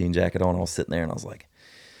blue jean jacket on. I was sitting there and I was like,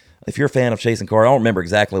 if you're a fan of Chasing Cars, I don't remember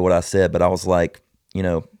exactly what I said, but I was like,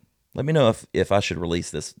 let me know if I should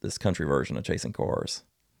release this country version of Chasing Cars.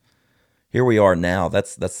 Here we are now.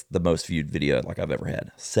 That's the most viewed video like I've ever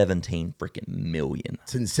had. 17 freaking million.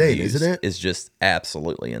 It's insane, views. Isn't it? It's just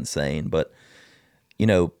absolutely insane. But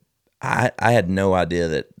I had no idea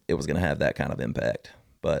that it was going to have that kind of impact.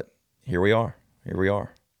 But here we are.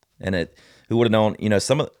 And who would have known?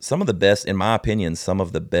 Some of the best, in my opinion, some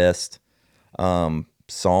of the best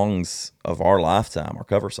songs of our lifetime are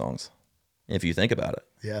cover songs. If you think about it.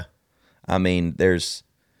 Yeah. I mean, there's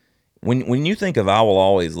when you think of "I Will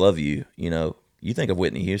Always Love You," you think of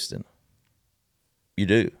Whitney Houston. You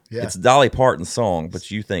do. Yeah. It's Dolly Parton's song,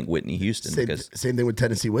 but you think Whitney Houston. Same thing with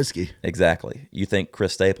Tennessee Whiskey. Exactly. You think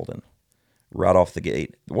Chris Stapleton right off the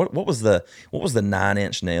gate. What was the 9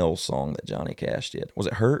 Inch Nails song that Johnny Cash did? Was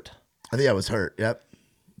it Hurt? I think I was Hurt. Yep.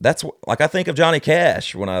 That's I think of Johnny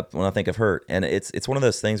Cash when I think of Hurt, and it's one of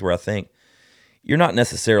those things where I think you're not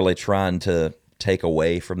necessarily trying to take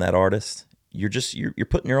away from that artist. You're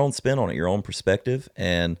putting your own spin on it, your own perspective,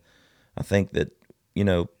 and I think that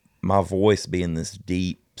my voice being this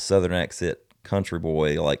deep Southern accent country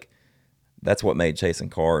boy, like that's what made Chasing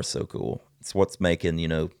Cars so cool. It's what's making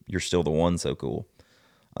You're Still the One so cool.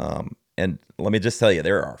 And let me just tell you,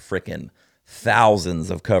 there are freaking thousands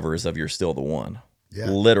of covers of You're Still the One. Yeah.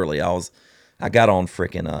 Literally, I got on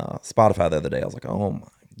freaking Spotify the other day. I was like, oh my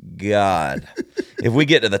God, if we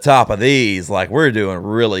get to the top of these, like we're doing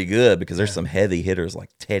really good, because there's some heavy hitters like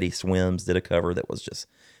Teddy Swims did a cover that was just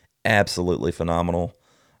absolutely phenomenal.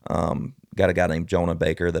 Got a guy named Jonah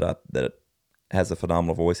Baker that has a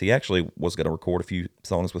phenomenal voice. He actually was going to record a few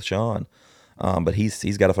songs with Sean, but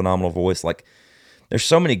he's got a phenomenal voice. Like there's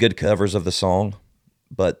so many good covers of the song,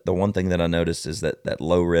 but the one thing that I noticed is that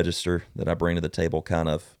low register that I bring to the table kind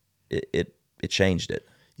of it changed it.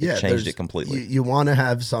 Yeah, it changed it completely. You want to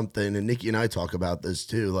have something, and Nikki and I talk about this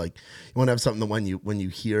too. Like, you want to have something that when you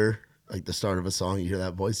hear like the start of a song, you hear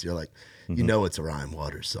that voice, you're like, you know, it's a Ryan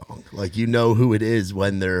Waters song. Like, you know who it is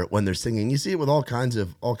when they're singing. You see it with all kinds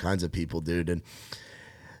of people, dude. And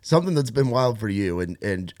something that's been wild for you,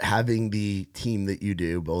 and having the team that you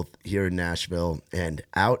do, both here in Nashville and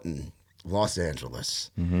out in Los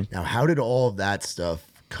Angeles. Now, how did all of that stuff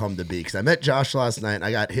come to be? Because I met Josh last night, and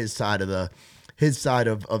I got his side of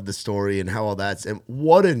the story and how all that's, and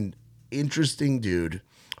what an interesting dude,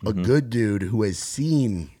 a good dude who has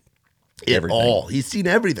seen everything. All. He's seen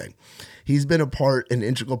everything. He's been an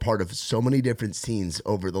integral part of so many different scenes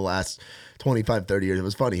over the last 25, 30 years. It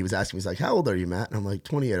was funny. He was asking me, he's like, how old are you, Matt? And I'm like,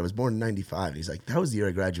 28. I was born in 95. And he's like, that was the year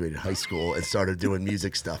I graduated high school and started doing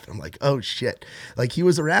music stuff. And I'm like, oh, shit. Like, he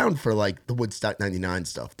was around for, like, the Woodstock 99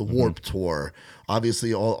 stuff, the Warp Tour,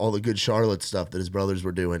 obviously all the Good Charlotte stuff that his brothers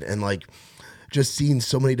were doing, and, like, just seeing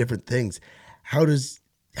so many different things. How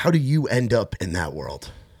do you end up in that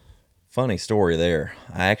world? Funny story there.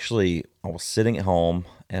 I was sitting at home,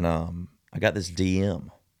 and I got this DM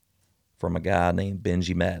from a guy named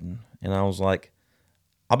Benji Madden, and I was like,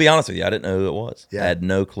 I'll be honest with you, I didn't know who it was. Yeah. I had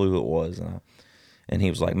no clue who it was, and he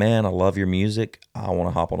was like, man, I love your music. I want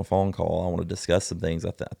to hop on a phone call. I want to discuss some things.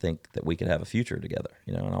 I think that we could have a future together,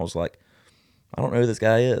 you know. And I was like, I don't know who this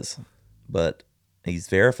guy is, but he's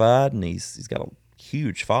verified, and he's got a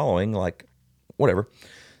huge following, like, whatever.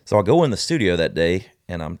 So I go in the studio that day,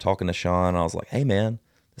 and I'm talking to Sean, and I was like, hey, man,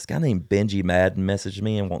 this guy named Benji Madden messaged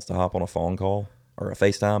me and wants to hop on a phone call or a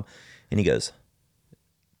FaceTime. And he goes,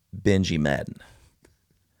 Benji Madden.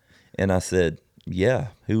 And I said, yeah,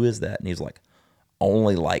 who is that? And he's like,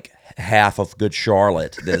 only like half of Good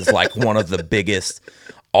Charlotte that is like one of the biggest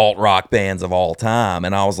alt-rock bands of all time.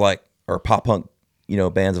 And I was like, or pop-punk,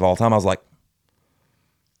 bands of all time. I was like,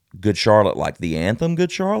 Good Charlotte, like the anthem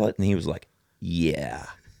Good Charlotte? And he was like, yeah,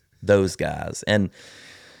 those guys. And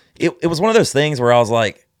it was one of those things where I was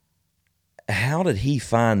like, how did he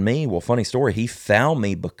find me? Well, funny story, he found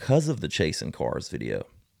me because of the Chasing Cars video.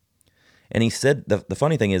 And he said, the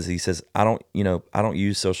funny thing is, he says, I don't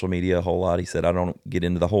use social media a whole lot. He said, I don't get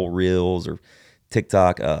into the whole Reels or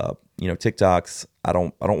TikTok, TikToks. I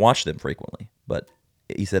don't watch them frequently. But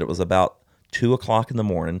he said it was about 2:00 in the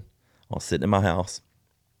morning. I was sitting in my house,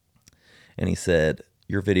 and he said,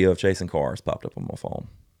 your video of Chasing Cars popped up on my phone.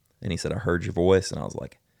 And he said, I heard your voice. And I was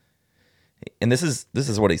like, and this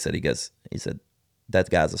is what he said. He said, that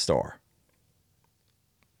guy's a star.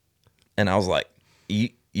 And I was like,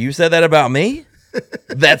 you said that about me?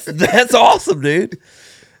 That's awesome, dude.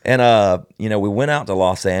 And we went out to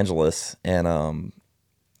Los Angeles, and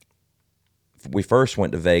we first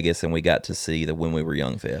went to Vegas, and we got to see the When We Were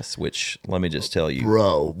Young Fest, which, let me just tell you,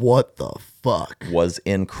 bro, what the fuck, was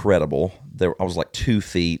incredible. I was like 2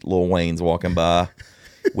 feet, Lil Wayne's walking by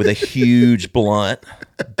with a huge blunt,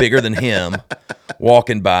 bigger than him,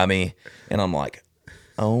 walking by me, and I'm like,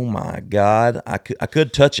 oh my God, I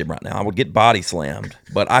could touch him right now. I would get body slammed,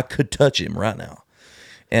 but I could touch him right now.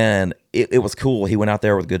 And it was cool. He went out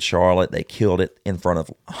there with Good Charlotte. They killed it in front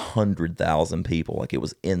of 100,000 people. Like, it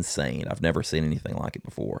was insane. I've never seen anything like it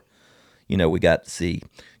before. We got to see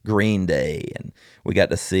Green Day, and we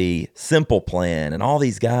got to see Simple Plan, and all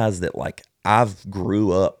these guys that, like, I've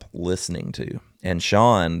grew up listening to. And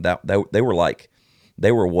Sean, they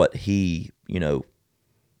were what he,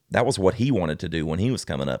 that was what he wanted to do when he was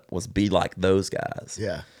coming up, was be like those guys.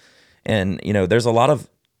 Yeah. And, there's a lot of,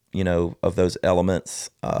 of those elements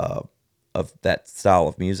of that style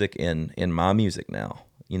of music in my music now.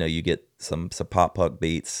 You get some pop punk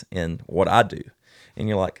beats in what I do, and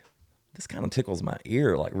you're like, this kind of tickles my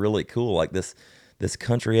ear, like really cool, like this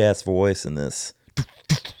country ass voice and this,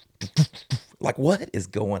 like, what is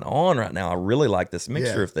going on right now? I really like this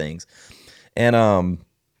mixture of things. And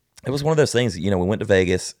it was one of those things, we went to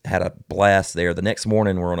Vegas, had a blast there. The next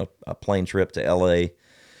morning, we're on a plane trip to L.A.,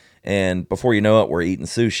 and before you know it, we're eating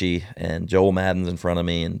sushi, and Joel Madden's in front of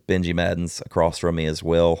me, and Benji Madden's across from me as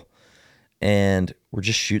well. And we're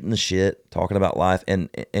just shooting the shit, talking about life.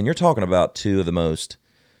 And you're talking about two of the most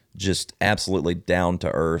just absolutely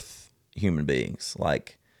down-to-earth human beings.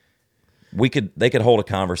 Like, they could hold a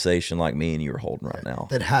conversation like me and you are holding right now.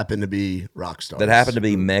 That happened to be rock stars. That happened to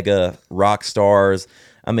be mega rock stars.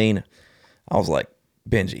 I mean, I was like,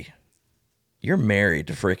 Benji, you're married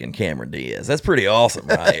to freaking Cameron Diaz. That's pretty awesome,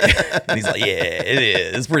 right? And he's like, yeah, it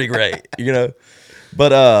is. It's pretty great,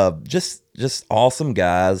 But just awesome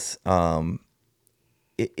guys.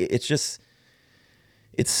 It's just,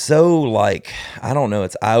 it's so like, I don't know,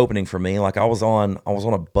 it's eye opening for me. Like I was on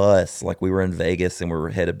a bus, like we were in Vegas and we were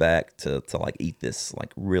headed back to like eat this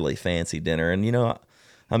like really fancy dinner. And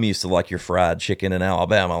I'm used to like your fried chicken in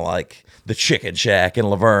Alabama, like the Chicken Shack in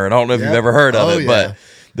Laverne. I don't know if you've ever heard of it, but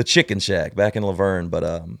the Chicken Shack back in Laverne.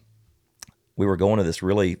 But we were going to this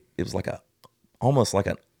really, it was like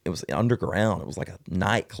it was underground. It was like a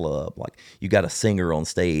nightclub. Like you got a singer on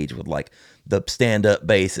stage with like the stand-up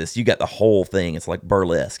bassist. You got the whole thing. It's like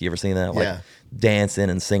burlesque. You ever seen that? Like dancing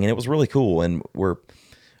and singing. It was really cool. And we're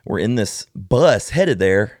in this bus headed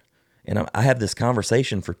there, and I have this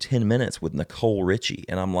conversation for 10 minutes with Nicole Richie,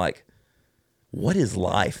 and I'm like, what is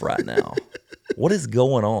life right now? What is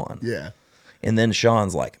going on? Yeah. And then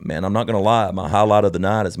Sean's like, man, I'm not going to lie. My highlight of the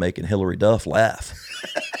night is making Hillary Duff laugh.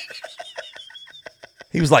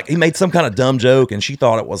 He was like, he made some kind of dumb joke, and she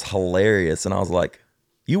thought it was hilarious. And I was like,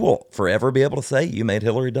 you will forever be able to say you made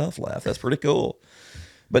Hillary Duff laugh. That's pretty cool.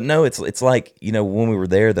 But no, it's like, when we were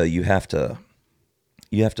there though, you have to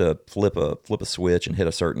flip a switch and hit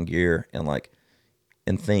a certain gear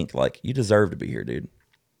and think like, you deserve to be here, dude.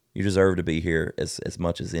 You deserve to be here as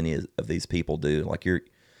much as any of these people do. Like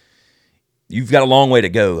you've got a long way to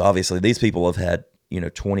go. Obviously, these people have had,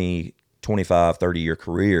 20, 25, 30-year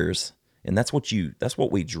careers. And that's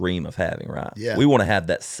what we dream of having, right? Yeah. We want to have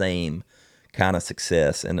that same kind of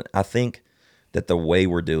success. And I think that the way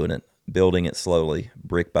we're doing it, building it slowly,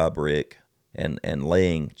 brick by brick, and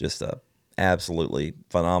laying just a absolutely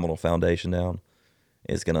phenomenal foundation down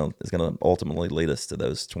is gonna ultimately lead us to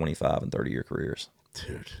those 25 and 30-year careers.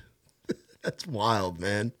 Dude. That's wild,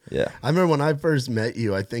 man. Yeah. I remember when I first met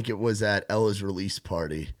you, I think it was at Ella's release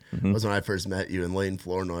party. Mm-hmm. Was when I first met you, and Lane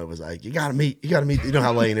Flournoy was like, you gotta meet, you know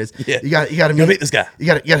how Lane is. Yeah. You gotta meet this guy. You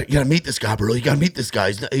gotta meet this guy, bro. You gotta meet this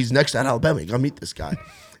guy. He's next at Alabama. You gotta meet this guy.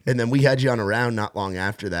 And then we had you on a round not long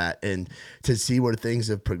after that. And to see where things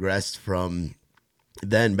have progressed from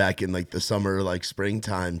then back in like the summer, like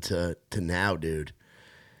springtime to now, dude.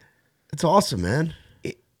 It's awesome, man.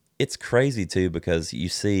 It's crazy too, because you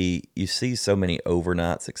see so many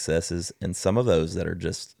overnight successes, and some of those that are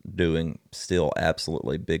just doing still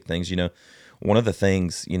absolutely big things. One of the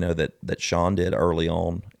things that Sean did early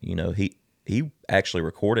on, he actually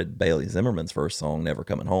recorded Bailey Zimmerman's first song, "Never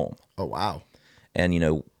Coming Home." Oh wow!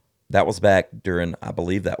 And that was back during, I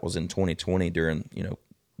believe that was in 2020 during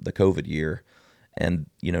the COVID year, and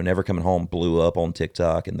 "Never Coming Home" blew up on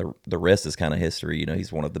TikTok, and the rest is kind of history.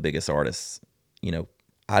 He's one of the biggest artists.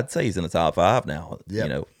 I'd say he's in the top 5 now,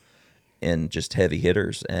 in just heavy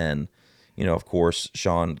hitters. And, of course,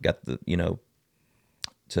 Sean got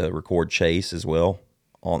to record Chase as well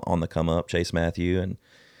on the come up, Chase Matthew. And,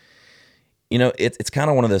 it's kind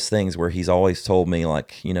of one of those things where he's always told me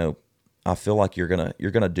like, I feel like you're going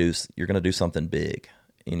to do something big.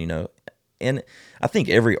 And I think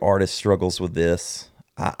every artist struggles with this.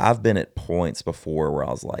 I've been at points before where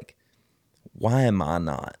I was like, why am I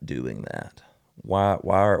not doing that? Why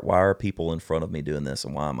are people in front of me doing this,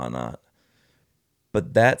 and why am I not?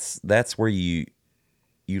 But that's where you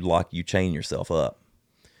chain yourself up.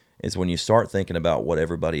 Is when you start thinking about what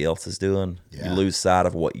everybody else is doing, you lose sight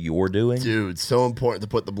of what you're doing. Dude, so important to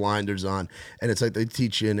put the blinders on. And it's like they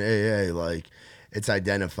teach you in AA, like it's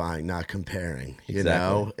identifying, not comparing. You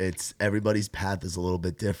know, it's everybody's path is a little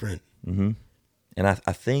bit different. Mm-hmm. And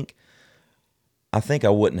I think I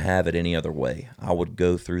wouldn't have it any other way. I would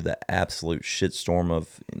go through the absolute shitstorm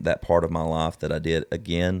of that part of my life that I did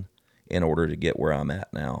again in order to get where I'm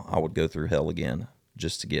at now. I would go through hell again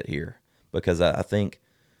just to get here, because I think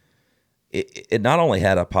it not only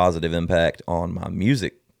had a positive impact on my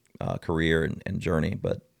music career and journey,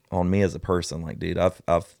 but on me as a person. Like, dude,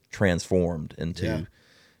 I've transformed into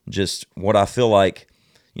just what I feel like.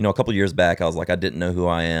 A couple of years back, I was like, I didn't know who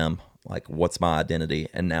I am. Like, what's my identity?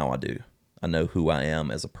 And now I do. I know who I am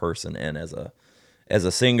as a person and as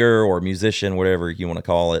a singer or musician, whatever you want to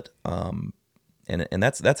call it. And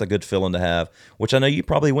that's a good feeling to have, which I know you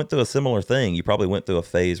probably went through a similar thing. You probably went through a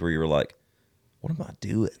phase where you were like, what am I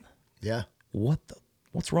doing? Yeah.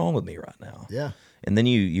 What's wrong with me right now? Yeah. And then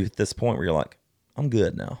you hit this point where you're like, I'm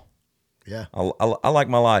good now. Yeah. I like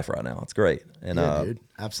my life right now. It's great. And dude,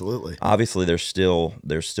 absolutely. Obviously there's still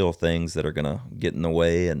things that are gonna get in the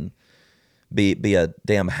way and be a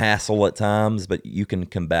damn hassle at times, but you can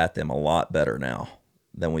combat them a lot better now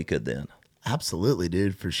than we could then. Absolutely,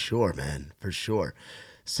 dude. For sure, man. For sure.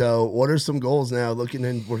 So what are some goals now looking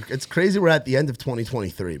in? It's crazy. We're at the end of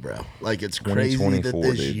 2023, bro. Like, it's crazy that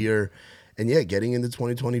this year, and getting into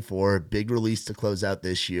 2024, big release to close out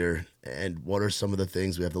this year. And what are some of the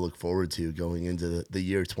things we have to look forward to going into the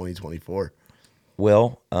year 2024?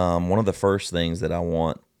 Well, one of the first things that I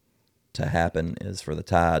want to happen is for the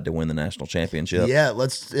Tide to win the national championship. Yeah,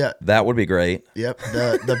 That would be great. Yep,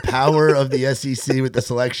 the power of the SEC with the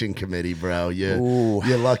selection committee, bro.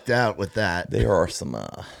 You lucked out with that. There are some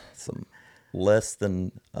less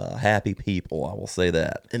than happy people, I will say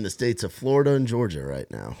that. In the states of Florida and Georgia right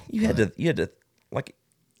now. You had to like,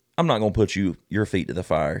 I'm not going to put your feet to the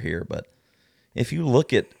fire here, but if you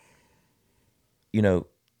look at,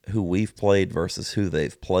 who we've played versus who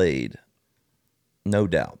they've played, no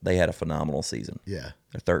doubt they had a phenomenal season. Yeah.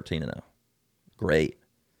 They're 13-0. Great.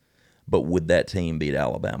 But would that team beat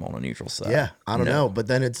Alabama on a neutral side? Yeah, I don't know. But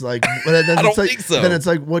then it's like, I don't think so. Then it's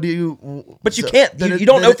like, what do you? But you can't. You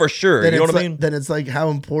don't know for sure. You know what I mean? Then it's like, how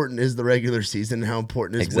important is the regular season? How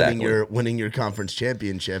important is winning your conference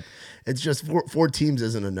championship? It's just four teams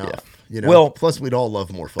isn't enough. Yeah. Well, plus we'd all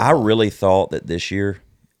love more football. I really thought that this year,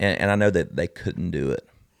 and I know that they couldn't do it,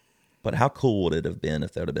 but how cool would it have been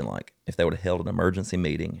if they would have been like, if they would have held an emergency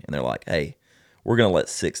meeting and they're like, hey, we're going to let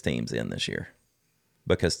 6 teams in this year.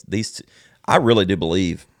 Because I really do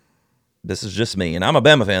believe, this is just me, and I'm a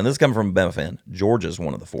Bama fan. This is coming from a Bama fan. Georgia's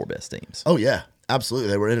one of the 4 best teams. Oh, yeah. Absolutely.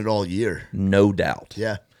 They were in it all year. No doubt.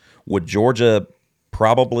 Yeah. Would Georgia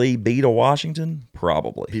probably beat a Washington?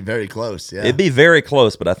 Probably. Be very close, yeah. It'd be very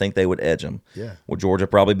close, but I think they would edge them. Yeah. Would Georgia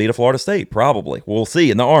probably beat a Florida State? Probably. We'll see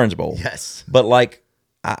in the Orange Bowl. Yes. But,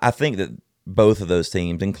 I think that both of those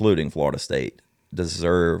teams, including Florida State,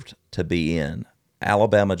 deserved to be in.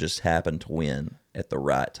 Alabama just happened to win at the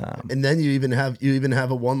right time. And then you even have a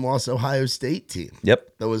 1-loss Ohio State team.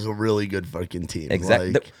 Yep. That was a really good fucking team.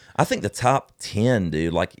 Exactly. I think the top 10,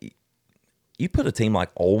 dude, you put a team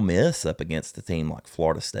like Ole Miss up against a team like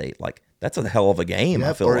Florida State, that's a hell of a game,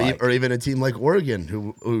 I feel like. Or even a team like Oregon,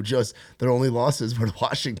 who just, their only losses were to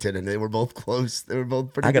Washington, and they were both close. They were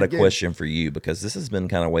both pretty good. I got a games. question for you, because this has been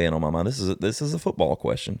kind of weighing on my mind. This is a football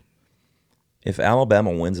question. If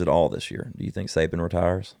Alabama wins it all this year, do you think Saban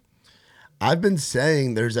retires? I've been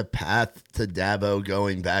saying there's a path to Dabo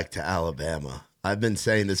going back to Alabama. I've been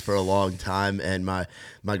saying this for a long time, and my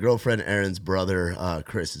girlfriend Erin's brother,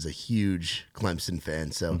 Chris, is a huge Clemson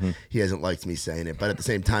fan, so he hasn't liked me saying it. But at the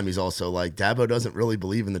same time, he's also like, Dabo doesn't really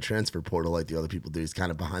believe in the transfer portal like the other people do. He's kind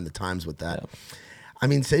of behind the times with that. Yeah. I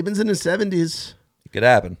mean, Saban's in his 70s. It could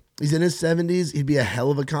happen. He's in his 70s. He'd be a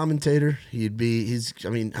hell of a commentator. What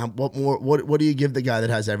do you give the guy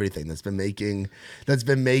that has everything, that's been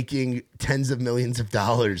making tens of millions of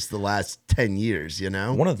dollars the last 10 years,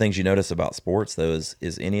 One of the things you notice about sports, though,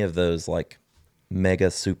 is any of those mega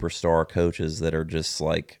superstar coaches that are just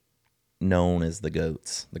known as the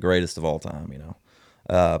GOATs, the greatest of all time,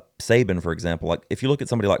 Saban, for example, if you look at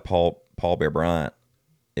somebody like Paul Bear Bryant,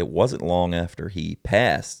 it wasn't long after he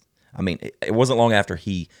passed. I mean, it wasn't long after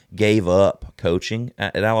he gave up coaching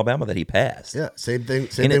at Alabama that he passed. Yeah, same thing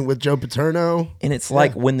with Joe Paterno. And it's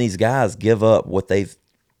like when these guys give up what they've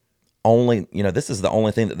only, this is the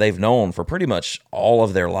only thing that they've known for pretty much all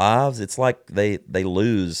of their lives. It's like they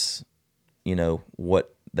lose,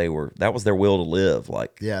 what they were. That was their will to live,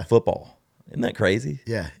 football. Isn't that crazy?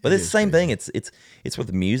 Yeah. But it's the same thing. It's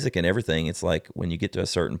with music and everything. It's like when you get to a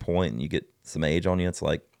certain point and you get some age on you, it's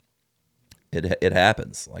like, It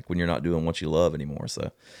happens, when you're not doing what you love anymore.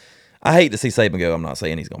 So I hate to see Saban go. I'm not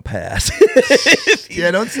saying he's going to pass.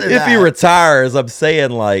 Don't say that. If he retires, I'm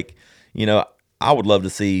saying, I would love to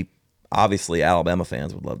see, obviously Alabama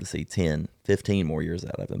fans would love to see 10, 15 more years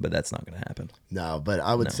out of him, but that's not going to happen. No, but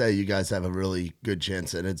I would say you guys have a really good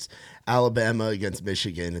chance, and it's Alabama against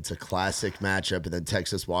Michigan. It's a classic matchup, and then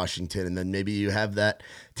Texas-Washington, and then maybe you have that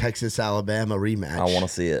Texas-Alabama rematch. I want to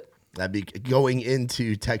see it. That'd be going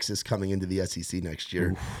into Texas, coming into the SEC next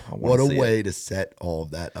year. Oof, what a way to set all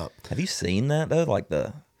of that up. Have you seen that, though?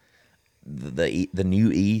 The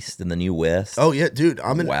new East and the new West. Oh yeah, dude!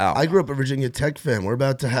 Wow. I grew up a Virginia Tech fan. We're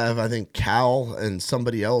about to have, I think, Cal and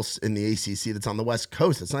somebody else in the ACC that's on the West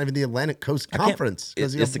Coast. It's not even the Atlantic Coast Conference.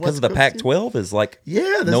 It's because of the Pac-12 is this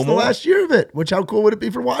is the last year of it. Which, how cool would it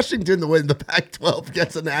be for Washington to win the Pac-12,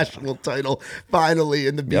 gets a national title finally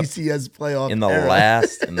in the BCS playoff in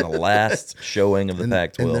the last showing of the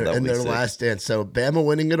Pac-12 in their last dance. So Bama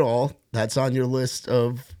winning it all. That's on your list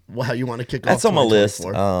of how you want to kick off. That's on my list.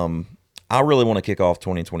 I really want to kick off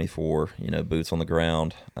 2024, boots on the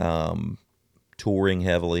ground, touring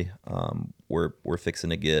heavily. We're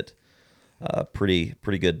fixing to get a pretty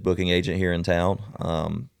good booking agent here in town.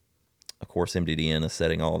 Of course, MDDN is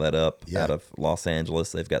setting all that up out of Los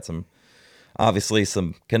Angeles. They've got obviously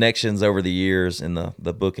some connections over the years in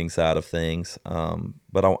the booking side of things.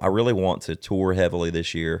 But I really want to tour heavily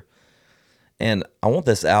this year. And I want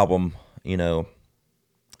this album,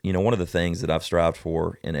 one of the things that I've strived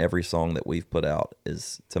for in every song that we've put out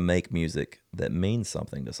is to make music that means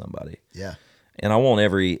something to somebody. Yeah. And I want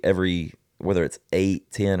every whether it's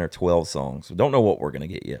 8, 10, or 12 songs. We don't know what we're going to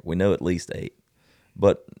get yet. We know at least 8.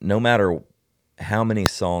 But no matter how many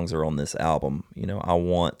songs are on this album, I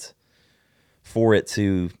want for it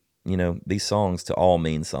to, these songs to all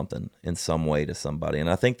mean something in some way to somebody. And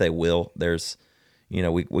I think they will. There's, we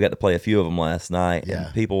got to play a few of them last night,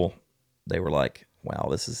 and people, they were like, wow,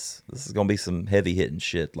 this is going to be some heavy hitting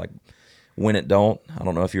shit. Like When It Don't. I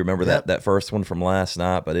don't know if you remember that first one from last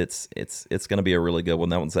night, but it's going to be a really good one.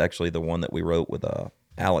 That one's actually the one that we wrote with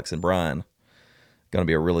Alex and Brian. Going to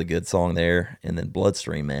be a really good song there. And then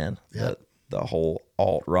Bloodstream, man. The whole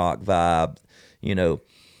alt rock vibe,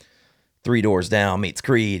 Three Doors Down meets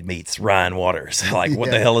Creed meets Ryan Waters. Like,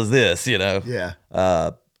 what the hell is this,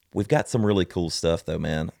 Yeah. We've got some really cool stuff, though,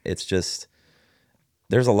 man. It's just,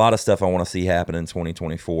 there's a lot of stuff I want to see happen in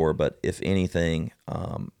 2024, but if anything,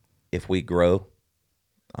 if we grow,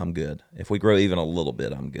 I'm good. If we grow even a little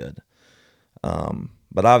bit, I'm good.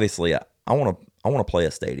 But obviously, I want to play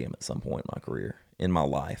a stadium at some point in my career, in my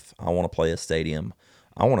life. I want to play a stadium.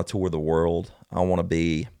 I want to tour the world. I want to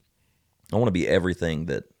be everything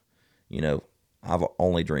that, I've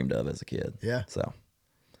only dreamed of as a kid. Yeah. So,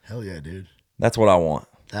 hell yeah, dude. That's what I want.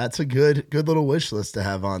 That's a good little wish list to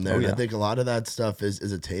have on there. Oh, yeah. And I think a lot of that stuff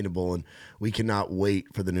is attainable, and we cannot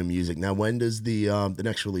wait for the new music. Now, when does the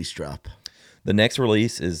next release drop? The next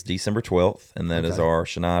release is December 12th, and that is our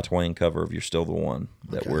Shania Twain cover of You're Still the One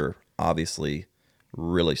that we're obviously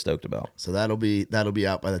really stoked about. So that'll be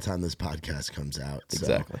out by the time this podcast comes out. So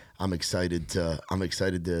exactly. I'm excited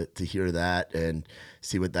to hear that and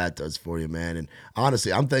see what that does for you, man. And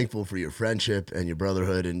honestly, I'm thankful for your friendship and your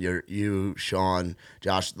brotherhood, and you, Sean,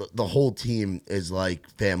 Josh, the whole team is like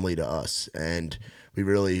family to us, and we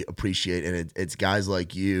really appreciate it. And it's guys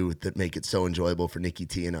like you that make it so enjoyable for Nikki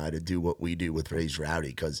T and I to do what we do with Raised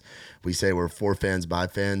Rowdy, because we say we're for fans by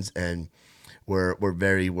fans, and we're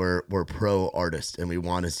pro artists, and we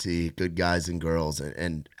want to see good guys and girls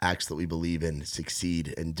and acts that we believe in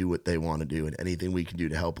succeed and do what they want to do, and anything we can do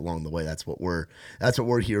to help along the way. That's what we're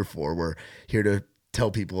here for. We're here to tell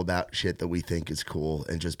people about shit that we think is cool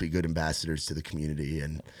and just be good ambassadors to the community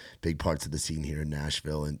and big parts of the scene here in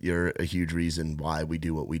Nashville. And you're a huge reason why we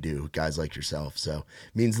do what we do, guys like yourself. So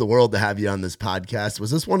it means the world to have you on this podcast. Was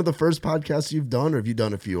this one of the first podcasts you've done, or have you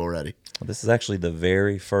done a few already? This is actually the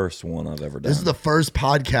very first one I've ever done. This is the first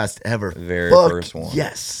podcast ever. First one.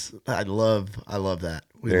 Yes. I love that.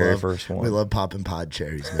 First one. We love popping pod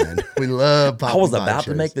cherries, man. We love popping I was pod about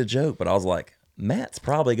cherries. to make the joke, but I was like, Matt's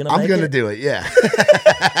probably going to make it. I'm going to do it, yeah.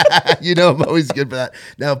 I'm always good for that.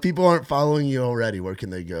 Now, if people aren't following you already, where can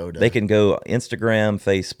they go? They can go Instagram,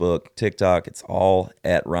 Facebook, TikTok. It's all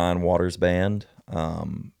at Ryan Waters Band.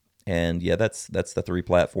 And yeah, that's the 3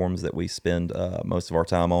 platforms that we spend most of our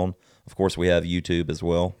time on. Of course, we have YouTube as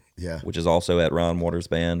well. Yeah. Which is also at Ryan Waters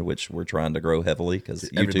Band, which we're trying to grow heavily because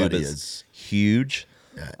YouTube is huge.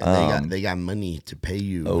 Yeah, and they got money to pay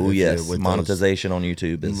you. Oh yes, monetization on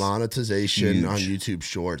YouTube is monetization huge. on YouTube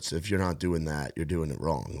Shorts. If you're not doing that, you're doing it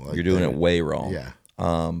wrong. You're doing it way wrong. Yeah.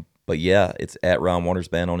 But yeah, it's at Ryan Waters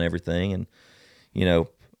Band on everything, and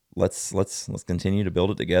let's continue to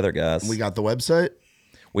build it together, guys. We got the website.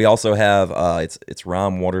 We also have it's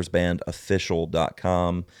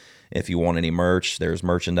RyanWatersBandOfficial.com. If you want any merch, there's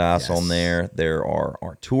merchandise on there. There are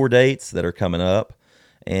our tour dates that are coming up.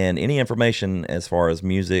 And any information as far as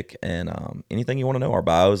music and anything you want to know, our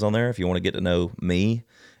bio is on there. If you want to get to know me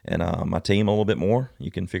and my team a little bit more,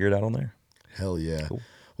 you can figure it out on there. Hell yeah. Cool.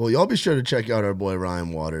 Well, y'all be sure to check out our boy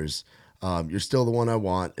Ryan Waters. You're Still the One I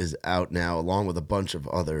Want is out now, along with a bunch of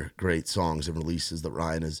other great songs and releases that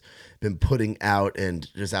Ryan has been putting out and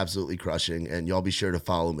just absolutely crushing. And y'all be sure to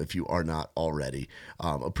follow him if you are not already.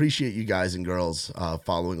 Appreciate you guys and girls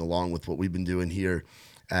following along with what we've been doing here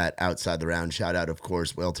at Outside the Round. Shout out, of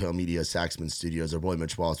course, Whaletail Media, Saxman Studios, our boy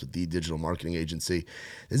Mitch Wallace with the Digital Marketing Agency.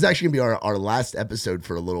 This is actually going to be our last episode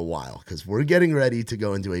for a little while, because we're getting ready to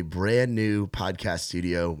go into a brand new podcast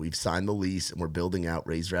studio. We've signed the lease, and we're building out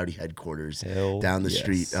Raised Rowdy headquarters down the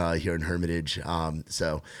street here in Hermitage.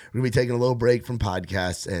 So we're going to be taking a little break from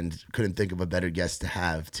podcasts, and couldn't think of a better guest to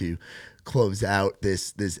have to close out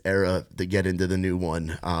this era to get into the new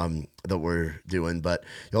one that we're doing. But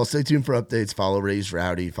y'all stay tuned for updates. Follow Raised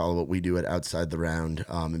Rowdy, follow what we do at Outside the Round,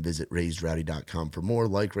 and visit raisedrowdy.com for more.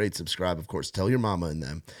 Like, rate, subscribe, of course, tell your mama and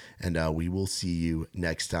them, and we will see you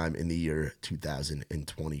next time in the year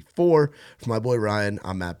 2024. For my boy Ryan,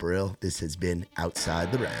 I'm Matt Burrill. This has been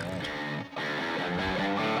Outside the Round.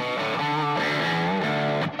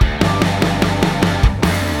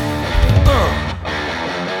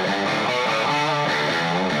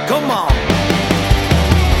 Come on.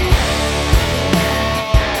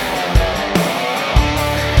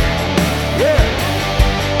 Yeah.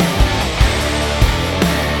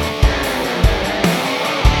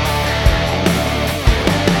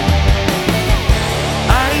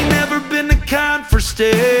 I ain't never been the kind for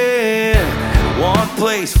staying in one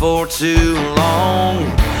place for too long.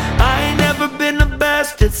 I ain't never been the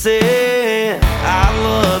best at saying I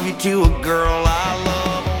love you to a girl I